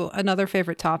to another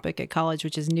favorite topic at college,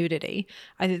 which is nudity.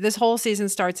 I think this whole season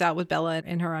starts out with Bella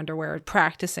in her underwear,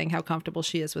 practicing how comfortable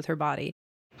she is with her body.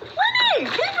 Hey,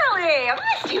 Kimberly! I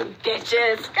missed you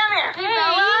bitches. Come here. Hey,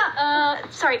 Bella.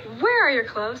 Sorry, where are your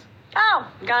clothes? Oh,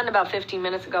 gotten about 15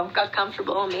 minutes ago. Got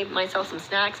comfortable, made myself some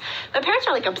snacks. My parents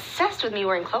are like obsessed with me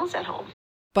wearing clothes at home.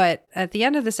 But at the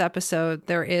end of this episode,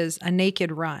 there is a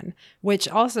naked run, which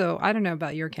also, I don't know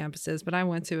about your campuses, but I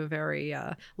went to a very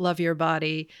love your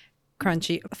body,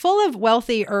 crunchy, full of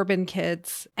wealthy urban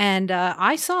kids. And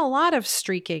I saw a lot of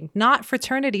streaking, not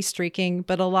fraternity streaking,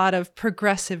 but a lot of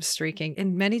progressive streaking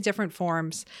in many different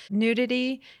forms.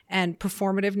 Nudity and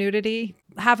performative nudity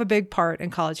have a big part in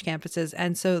college campuses.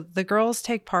 And so the girls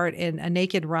take part in a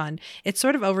naked run. It's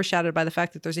sort of overshadowed by the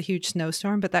fact that there's a huge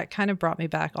snowstorm, but that kind of brought me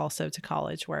back also to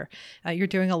college, where you're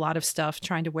doing a lot of stuff,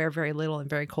 trying to wear very little in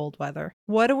very cold weather.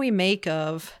 What do we make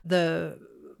of the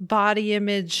body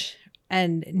image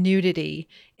and nudity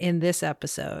in this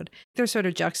episode. They're sort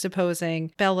of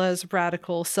juxtaposing Bella's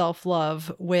radical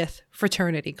self-love with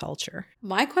fraternity culture.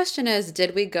 My question is,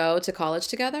 did we go to college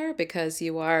together? Because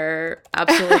you are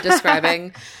absolutely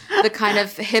describing the kind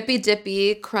of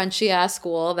hippy-dippy, crunchy-ass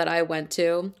school that I went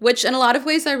to, which in a lot of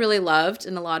ways I really loved.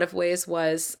 In a lot of ways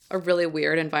was a really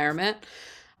weird environment.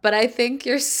 But I think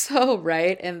you're so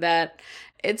right in that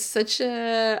it's such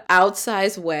a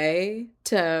outsized way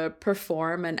to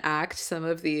perform and act some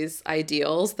of these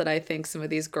ideals that I think some of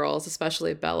these girls,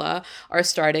 especially Bella, are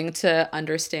starting to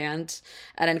understand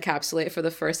and encapsulate for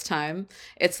the first time.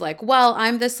 It's like, well,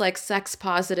 I'm this like sex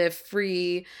positive,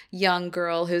 free young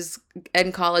girl who's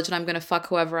in college and I'm going to fuck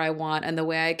whoever I want. And the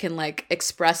way I can like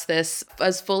express this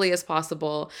as fully as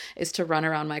possible is to run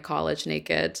around my college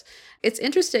naked. It's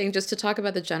interesting just to talk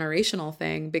about the generational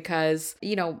thing because,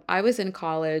 you know, I was in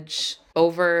college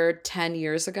over 10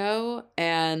 years ago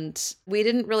and we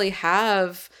didn't really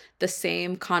have the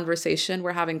same conversation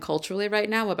we're having culturally right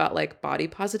now about like body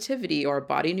positivity or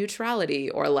body neutrality,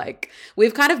 or like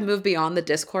we've kind of moved beyond the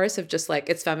discourse of just like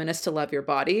it's feminist to love your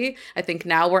body. I think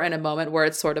now we're in a moment where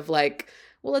it's sort of like,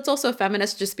 well, it's also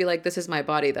feminist just be like, this is my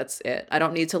body. That's it. I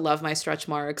don't need to love my stretch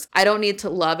marks. I don't need to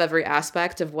love every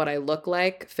aspect of what I look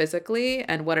like physically.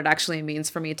 And what it actually means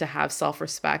for me to have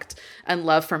self-respect and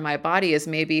love for my body is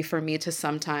maybe for me to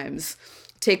sometimes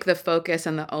take the focus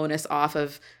and the onus off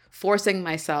of forcing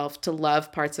myself to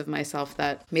love parts of myself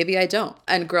that maybe I don't,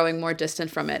 and growing more distant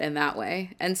from it in that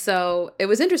way. And so it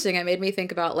was interesting. It made me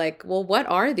think about like, well, what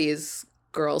are these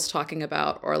girls talking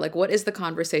about, or like what is the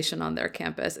conversation on their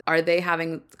campus? Are they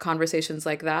having conversations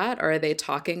like that, or are they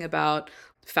talking about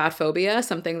fat phobia,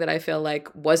 something that I feel like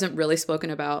wasn't really spoken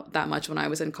about that much when I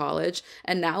was in college,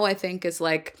 and now I think is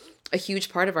like a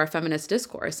huge part of our feminist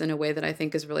discourse in a way that I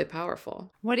think is really powerful.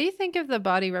 What do you think of the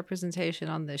body representation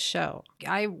on this show?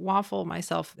 I waffle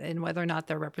myself in whether or not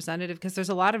they're representative because there's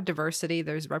a lot of diversity.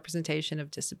 There's representation of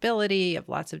disability, of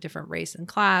lots of different race and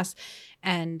class.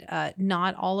 And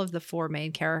not all of the four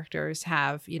main characters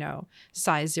have, you know,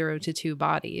 size 0 to 2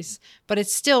 bodies, but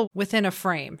it's still within a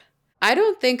frame. I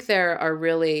don't think there are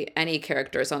really any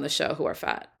characters on the show who are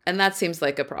fat. And that seems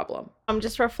like a problem. I'm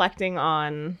just reflecting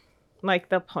on like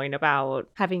the point about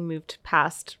having moved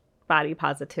past body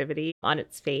positivity on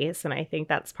its face. And I think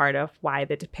that's part of why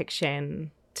the depiction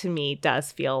to me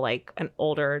does feel like an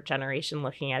older generation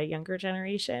looking at a younger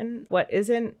generation. What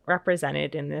isn't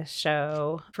represented in this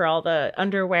show for all the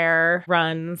underwear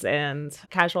runs and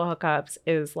casual hookups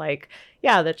is like,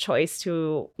 yeah, the choice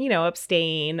to, you know,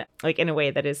 abstain like in a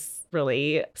way that is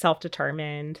really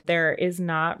self-determined. There is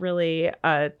not really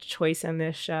a choice in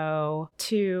this show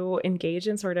to engage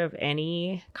in sort of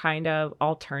any kind of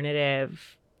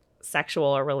alternative sexual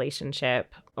or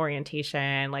relationship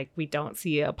orientation. Like we don't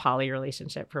see a poly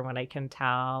relationship from what I can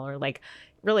tell, or like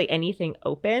really anything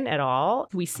open at all.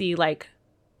 We see like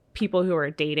people who are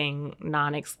dating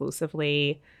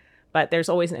non-exclusively, but there's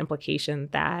always an implication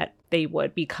that they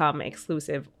would become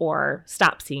exclusive or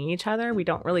stop seeing each other. We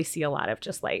don't really see a lot of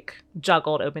just like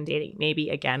juggled open dating. Maybe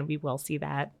again, we will see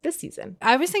that this season.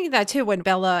 I was thinking that too when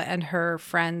Bella and her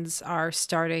friends are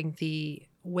starting the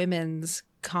women's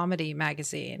comedy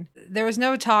magazine. There was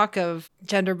no talk of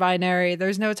gender binary.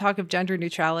 There's no talk of gender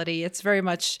neutrality. It's very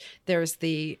much, there's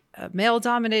the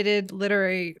male-dominated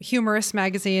literary humorous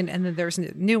magazine, and then there's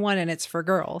a new one, and it's for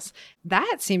girls.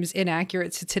 That seems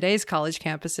inaccurate to today's college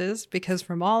campuses, because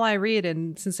from all I read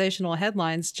in sensational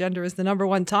headlines, gender is the number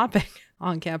one topic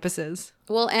on campuses.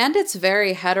 Well, and it's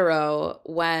very hetero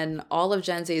when all of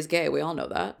Gen Z is gay. We all know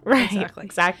that. Right.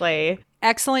 Exactly.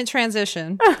 Excellent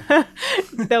transition.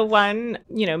 The one,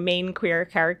 you know, main queer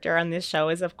character on this show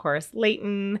is, of course,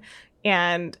 Leighton.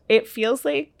 And it feels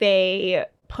like they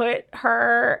put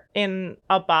her in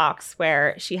a box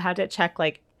where she had to check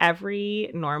like every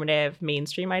normative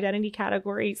mainstream identity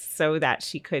category so that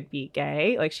she could be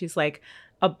gay. Like she's like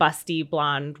a busty,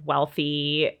 blonde,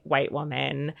 wealthy white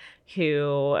woman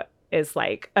who is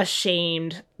like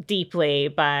ashamed deeply,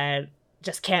 but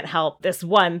just can't help this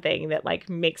one thing that like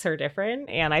makes her different.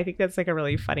 And I think that's like a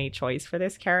really funny choice for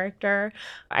this character.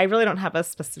 I really don't have a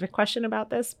specific question about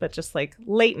this, but just like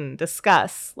Leighton,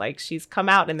 discuss, like she's come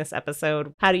out in this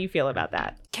episode. How do you feel about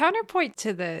that? Counterpoint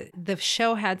to the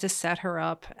show had to set her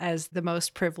up as the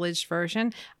most privileged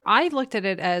version. I looked at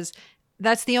it as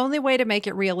that's the only way to make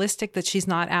it realistic that she's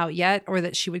not out yet, or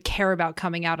that she would care about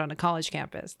coming out on a college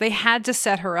campus. They had to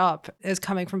set her up as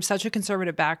coming from such a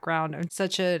conservative background and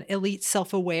such an elite,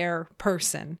 self-aware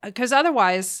person. Because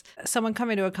otherwise, someone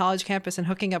coming to a college campus and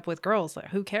hooking up with girls, like,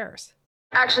 who cares?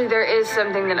 Actually, there is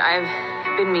something that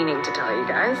I've been meaning to tell you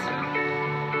guys.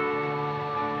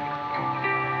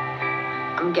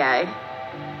 I'm gay.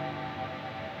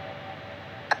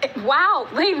 Wow,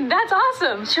 Layton, that's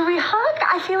awesome. Should we hug?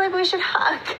 I feel like we should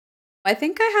hug. I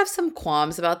think I have some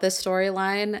qualms about this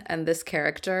storyline and this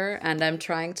character, and I'm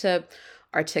trying to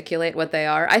articulate what they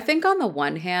are. I think on the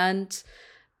one hand,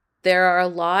 there are a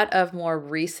lot of more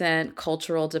recent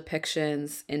cultural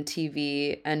depictions in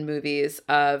TV and movies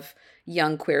of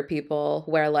young queer people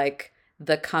where like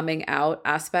the coming out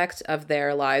aspect of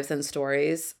their lives and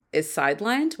stories is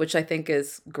sidelined, which I think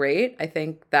is great. I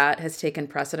think that has taken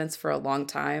precedence for a long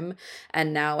time.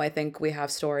 And now I think we have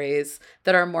stories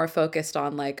that are more focused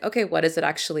on like, okay, what is it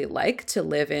actually like to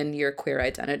live in your queer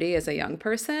identity as a young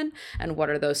person? And what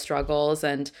are those struggles?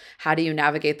 And how do you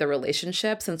navigate the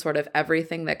relationships and sort of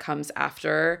everything that comes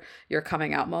after your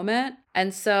coming out moment?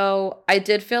 And so I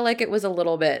did feel like it was a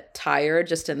little bit tired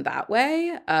just in that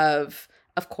way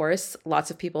of course, lots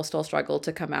of people still struggle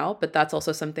to come out, but that's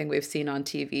also something we've seen on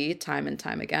TV time and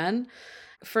time again.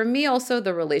 For me, also,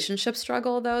 the relationship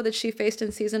struggle, though, that she faced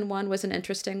in season 1 was an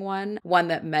interesting one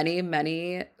that many,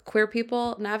 many queer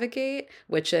people navigate,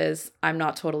 which is I'm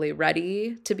not totally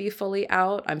ready to be fully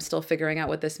out. I'm still figuring out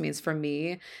what this means for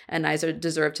me, and I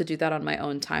deserve to do that on my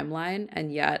own timeline.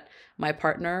 And yet my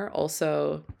partner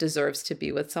also deserves to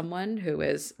be with someone who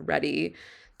is ready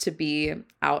to be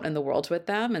out in the world with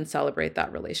them and celebrate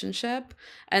that relationship.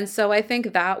 And so I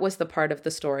think that was the part of the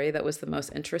story that was the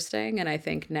most interesting. And I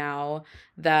think now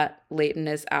that Layton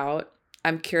is out,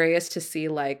 I'm curious to see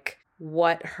like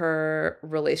what her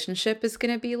relationship is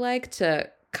going to be like to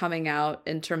coming out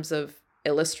in terms of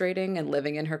illustrating and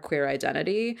living in her queer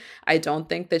identity. I don't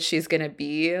think that she's going to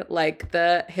be like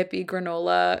the hippie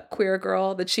granola queer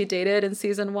girl that she dated in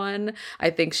season 1.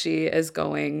 I think she is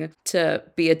going to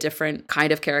be a different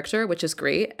kind of character, which is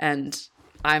great. And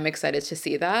I'm excited to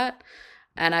see that.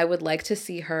 And I would like to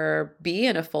see her be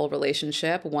in a full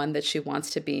relationship, one that she wants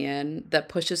to be in, that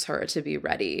pushes her to be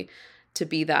ready to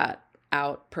be that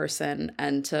out person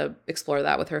and to explore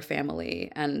that with her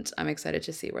family. And I'm excited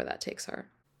to see where that takes her.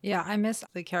 Yeah, I miss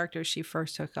the character she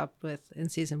first hooked up with in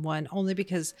season 1, only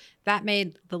because that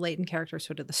made the Layton character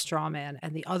sort of the straw man,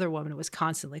 and the other woman was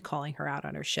constantly calling her out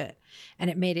on her shit. And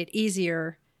it made it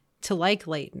easier to like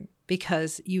Layton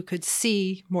because you could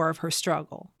see more of her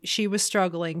struggle. She was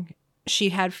struggling. She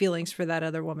had feelings for that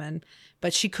other woman,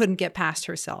 but she couldn't get past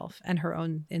herself and her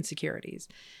own insecurities.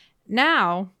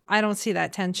 Now, I don't see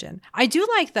that tension. I do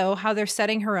like, though, how they're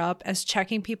setting her up as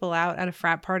checking people out at a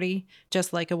frat party,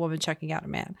 just like a woman checking out a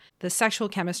man. The sexual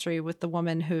chemistry with the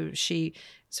woman who she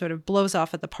sort of blows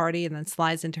off at the party and then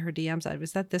slides into her DMs.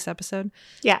 Was that this episode?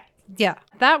 Yeah. Yeah,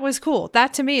 that was cool.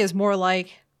 That, to me, is more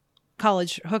like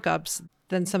college hookups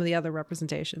than some of the other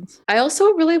representations. I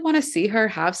also really want to see her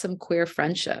have some queer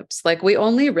friendships. Like we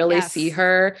only really see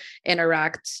her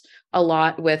interact a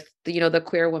lot with the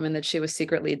queer woman that she was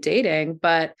secretly dating,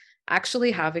 but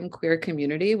actually having queer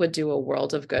community would do a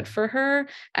world of good for her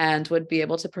and would be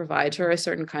able to provide her a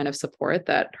certain kind of support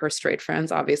that her straight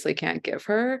friends obviously can't give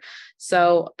her.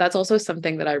 So that's also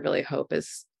something that I really hope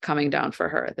is coming down for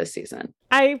her this season.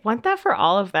 I want that for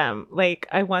all of them. Like,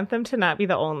 I want them to not be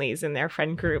the onlys in their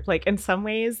friend group. Like, in some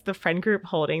ways, the friend group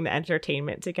holding the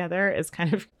entertainment together is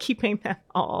kind of keeping them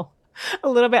all a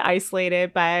little bit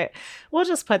isolated, but we'll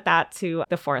just put that to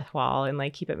the fourth wall and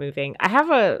like keep it moving. I have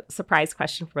a surprise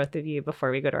question for both of you before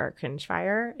we go to our cringe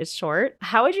fire. It's short.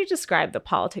 How would you describe the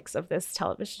politics of this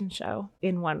television show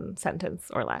in one sentence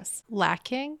or less?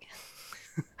 Lacking.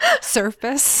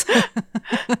 Surface.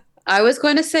 I was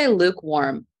going to say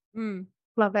lukewarm.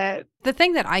 Love it. The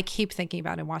thing that I keep thinking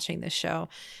about in watching this show,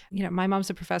 my mom's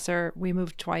a professor. We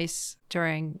moved twice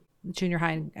during junior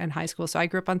high and high school. So I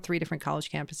grew up on 3 different college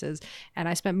campuses, and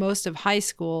I spent most of high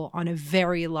school on a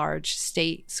very large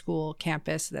state school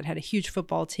campus that had a huge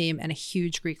football team and a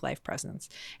huge Greek life presence.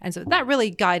 And so that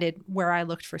really guided where I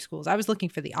looked for schools. I was looking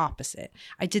for the opposite.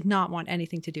 I did not want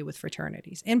anything to do with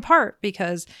fraternities, in part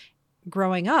because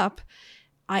growing up,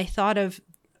 I thought of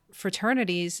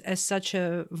fraternities as such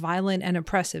a violent and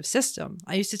oppressive system.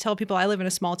 I used to tell people I live in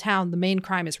a small town, the main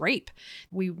crime is rape.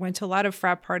 We went to a lot of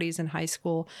frat parties in high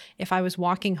school. If I was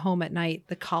walking home at night,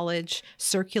 the college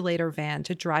circulator van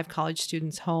to drive college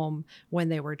students home when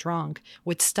they were drunk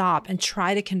would stop and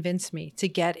try to convince me to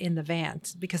get in the van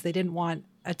because they didn't want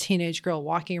a teenage girl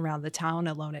walking around the town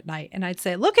alone at night. And I'd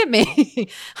say, look at me,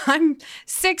 I'm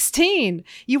 16.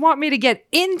 You want me to get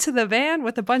into the van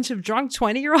with a bunch of drunk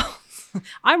 20-year-olds?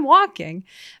 I'm walking.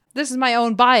 This is my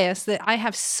own bias that I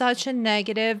have such a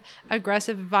negative,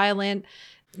 aggressive, violent,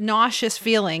 nauseous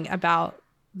feeling about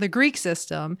the Greek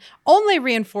system, only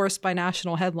reinforced by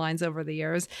national headlines over the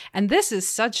years. And this is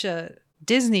such a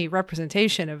Disney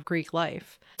representation of Greek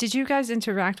life. Did you guys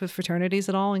interact with fraternities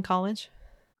at all in college?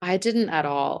 I didn't at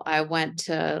all. I went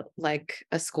to like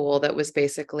a school that was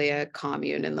basically a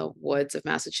commune in the woods of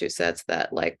Massachusetts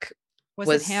that like Was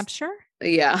it was, Hampshire?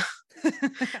 yeah,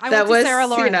 I that went to was, Sarah you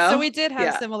Lawrence, so know, we did have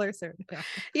yeah. similar.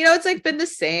 Yeah. It's like been the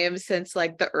same since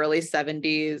like the early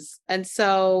 70s. And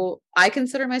so I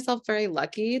consider myself very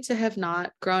lucky to have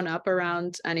not grown up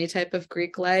around any type of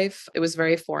Greek life. It was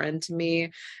very foreign to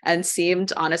me and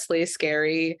seemed honestly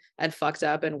scary and fucked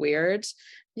up and weird.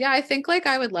 Yeah, I think like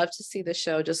I would love to see the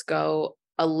show just go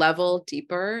a level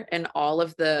deeper in all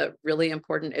of the really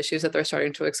important issues that they're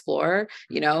starting to explore,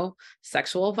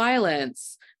 sexual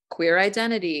violence, queer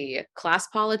identity, class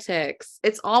politics.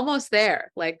 It's almost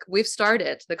there. Like we've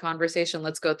started the conversation.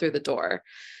 Let's go through the door.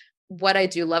 What I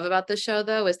do love about the show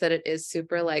though is that it is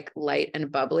super like light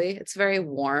and bubbly. It's very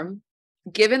warm.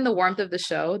 Given the warmth of the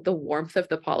show, the warmth of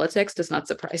the politics does not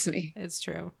surprise me. It's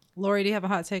true. Lori, do you have a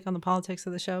hot take on the politics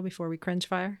of the show before we cringe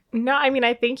fire? No, I mean,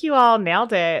 I think you all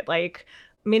nailed it. Like,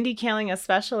 Mindy Kaling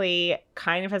especially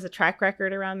kind of has a track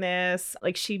record around this.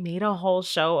 Like, she made a whole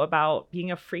show about being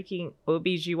a freaking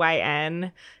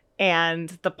OBGYN, and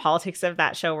the politics of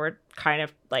that show were kind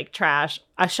of like trash.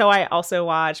 A show I also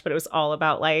watched, but it was all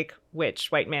about like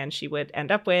which white man she would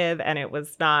end up with, and it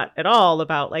was not at all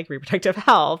about like reproductive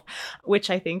health,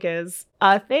 which I think is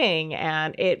a thing.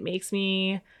 And it makes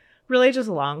me really just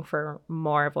long for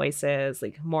more voices,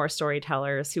 like more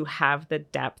storytellers who have the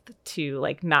depth to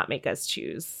like not make us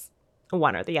choose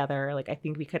one or the other. Like I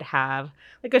think we could have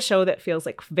like a show that feels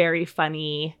like very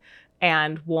funny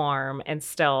and warm and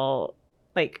still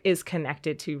like is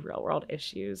connected to real world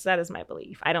issues. That is my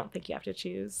belief. I don't think you have to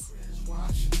choose.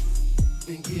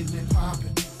 Been getting it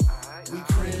poppin'. We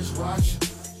cringe watching.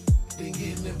 Been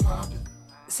getting it poppin'.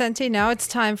 Senti, now it's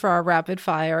time for our rapid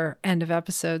fire end of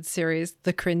episode series,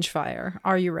 The Cringe Fire.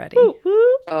 Are you ready? Woo,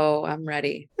 woo. Oh, I'm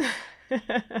ready.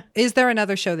 Is there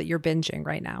another show that you're binging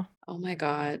right now? Oh my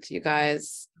God, you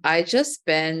guys. I just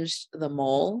binged The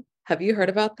Mole. Have you heard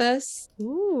about this?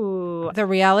 Ooh. The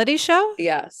reality show?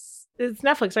 Yes. It's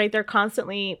Netflix, right? They're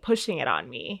constantly pushing it on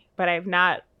me, but I've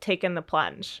not taken the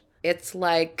plunge. It's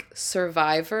like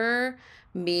Survivor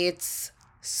meets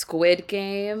Squid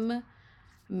Game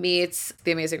meets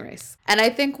The Amazing Race. And I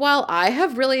think while I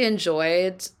have really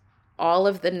enjoyed all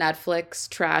of the Netflix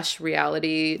trash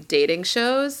reality dating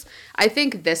shows, I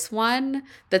think this one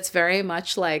that's very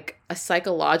much like a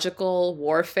psychological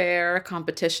warfare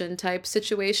competition type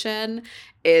situation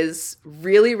is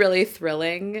really, really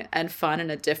thrilling and fun in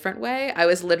a different way. I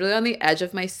was literally on the edge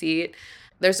of my seat.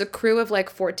 There's a crew of like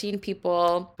 14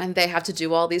 people and they have to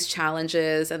do all these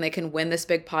challenges and they can win this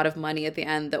big pot of money at the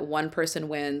end that one person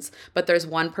wins. But there's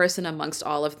one person amongst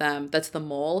all of them that's the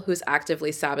mole who's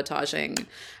actively sabotaging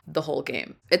the whole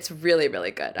game. It's really,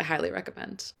 really good. I highly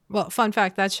recommend. Well, fun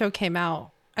fact, that show came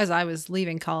out as I was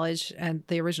leaving college and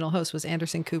the original host was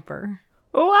Anderson Cooper.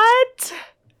 What?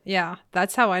 Yeah,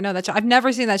 that's how I know that show. I've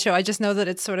never seen that show. I just know that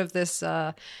it's sort of this,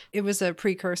 it was a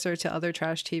precursor to other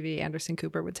trash TV Anderson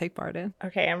Cooper would take part in.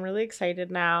 Okay, I'm really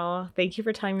excited now. Thank you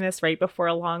for telling me this right before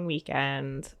a long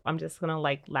weekend. I'm just going to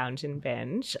like lounge and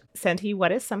binge. Senti,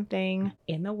 what is something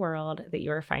in the world that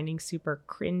you are finding super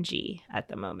cringy at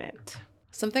the moment?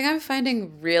 Something I'm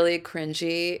finding really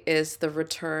cringy is the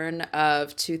return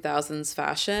of 2000s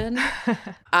fashion.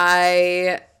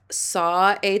 I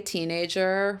saw a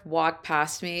teenager walk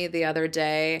past me the other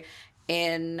day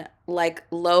in like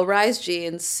low-rise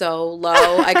jeans so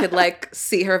low I could like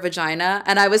see her vagina,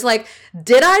 and I was like,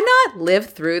 did I not live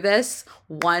through this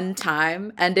one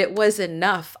time? And it was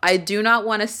enough. I do not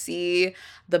want to see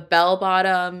the bell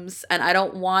bottoms and I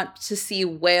don't want to see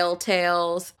whale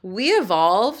tails. We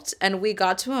evolved and we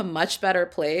got to a much better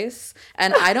place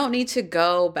and I don't need to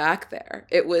go back there.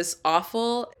 It was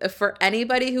awful. For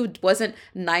anybody who wasn't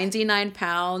 99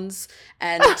 pounds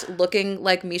and looking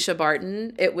like Misha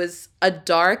Barton, it was a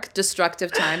dark,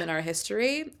 destructive time in our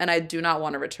history and I do not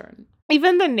want to return.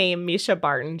 Even the name Misha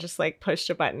Barton just like pushed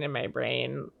a button in my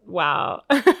brain. Wow.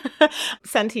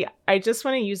 Senti, I just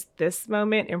want to use this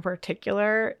moment in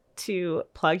particular to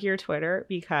plug your Twitter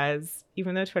because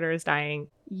even though Twitter is dying,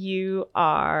 you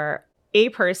are a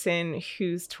person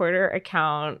whose Twitter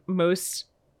account most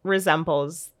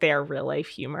resembles their real life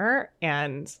humor.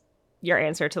 And your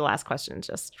answer to the last question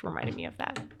just reminded me of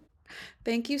that.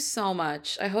 Thank you so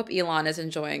much. I hope Elon is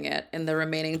enjoying it in the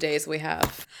remaining days we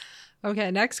have.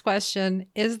 Okay, next question.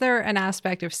 Is there an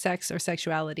aspect of sex or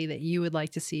sexuality that you would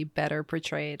like to see better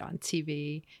portrayed on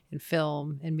TV, in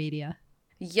film, in media?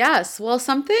 Yes. Well,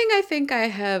 something I think I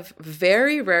have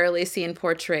very rarely seen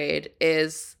portrayed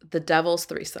is the devil's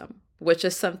threesome. which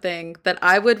is something that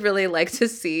I would really like to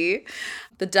see.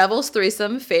 The Devil's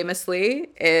Threesome, famously,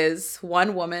 is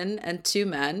 1 woman and 2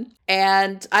 men.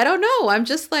 And I don't know, I'm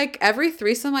just like, every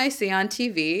threesome I see on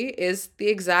TV is the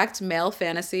exact male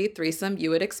fantasy threesome you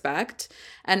would expect.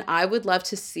 And I would love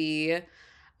to see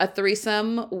a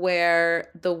threesome where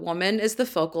the woman is the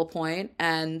focal point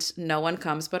and no one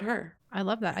comes but her. I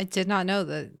love that. I did not know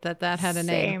that had a Same.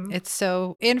 name. It's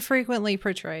so infrequently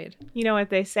portrayed. You know what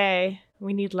they say?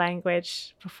 We need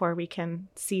language before we can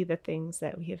see the things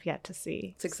that we have yet to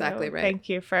see. That's exactly right. Thank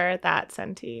you for that,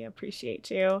 Senti.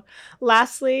 Appreciate you.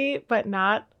 Lastly, but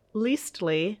not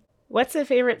leastly, what's a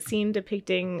favorite scene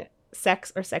depicting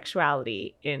sex or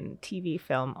sexuality in TV,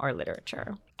 film, or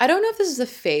literature? I don't know if this is a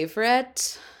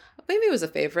favorite. Maybe it was a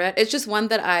favorite. It's just one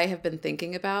that I have been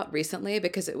thinking about recently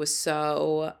because it was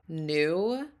so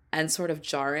new and sort of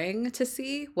jarring to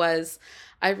see.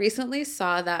 I recently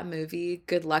saw that movie,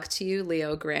 Good Luck to You,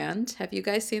 Leo Grand. Have you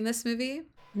guys seen this movie?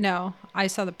 No, I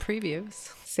saw the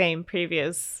previews. Same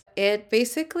previews. It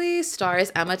basically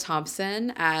stars Emma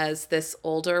Thompson as this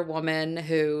older woman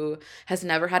who has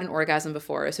never had an orgasm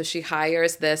before. So she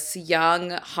hires this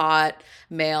young, hot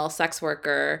male sex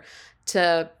worker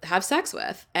to have sex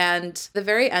with. And the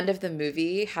very end of the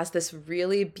movie has this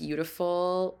really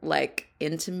beautiful, like,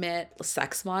 intimate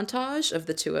sex montage of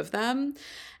the two of them.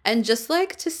 And just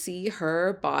like to see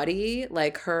her body,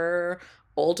 like her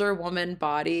older woman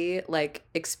body, like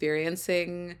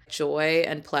experiencing joy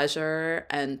and pleasure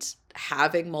and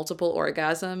having multiple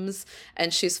orgasms,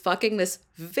 and she's fucking this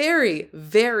very,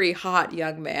 very hot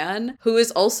young man who is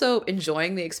also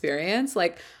enjoying the experience.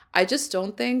 Like, I just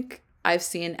don't think I've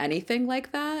seen anything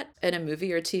like that in a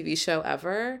movie or TV show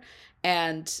ever.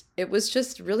 And it was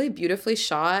just really beautifully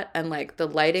shot, and like the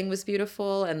lighting was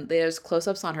beautiful, and there's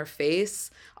close-ups on her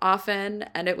face often,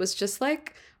 and it was just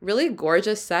like really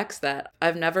gorgeous sex that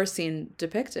I've never seen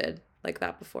depicted like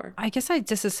that before. I guess I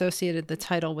disassociated the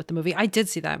title with the movie. I did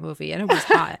see that movie and it was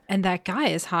hot. And that guy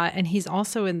is hot. And he's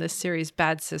also in this series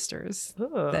Bad Sisters.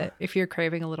 Ooh. That if you're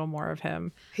craving a little more of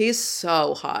him. He's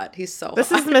so hot. He's so This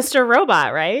hot. is Mr.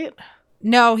 Robot, right?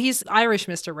 No, he's Irish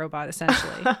Mr. Robot,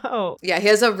 essentially. Oh, Yeah, he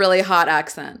has a really hot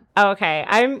accent. okay.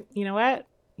 You know what?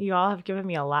 You all have given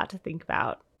me a lot to think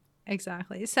about.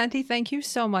 Exactly. Senti, thank you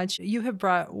so much. You have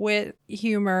brought wit,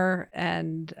 humor,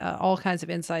 and all kinds of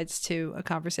insights to a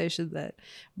conversation that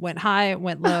went high,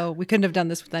 went low. We couldn't have done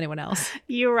this with anyone else.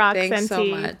 You rock, Thanks so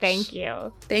Senti. much. Thank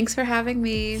you. Thanks for having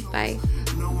me. Bye.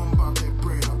 Know I'm about that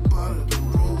bread, I butter the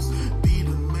rules, be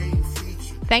the main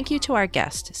feature. Thank you to our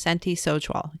guest, Senti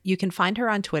Sojwal. You can find her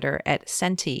on Twitter at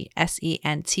Senti,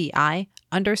 SENTI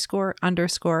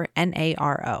 __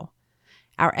 NARO.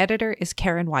 Our editor is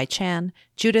Karen Y. Chan.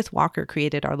 Judith Walker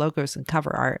created our logos and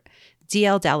cover art.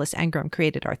 DL Dallas Engram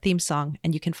created our theme song,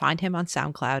 and you can find him on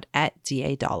SoundCloud at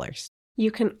DA Dollars. You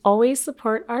can always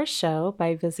support our show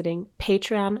by visiting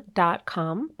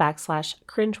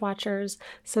patreon.com/cringewatchers.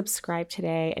 Subscribe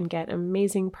today and get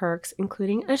amazing perks,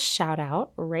 including a shout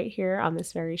out right here on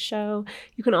this very show.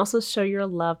 You can also show your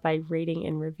love by rating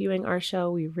and reviewing our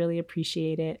show. We really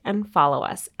appreciate it. And follow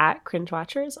us at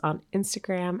cringewatchers on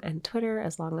Instagram and Twitter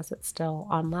as long as it's still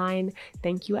online.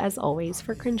 Thank you as always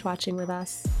for cringe watching with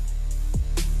us.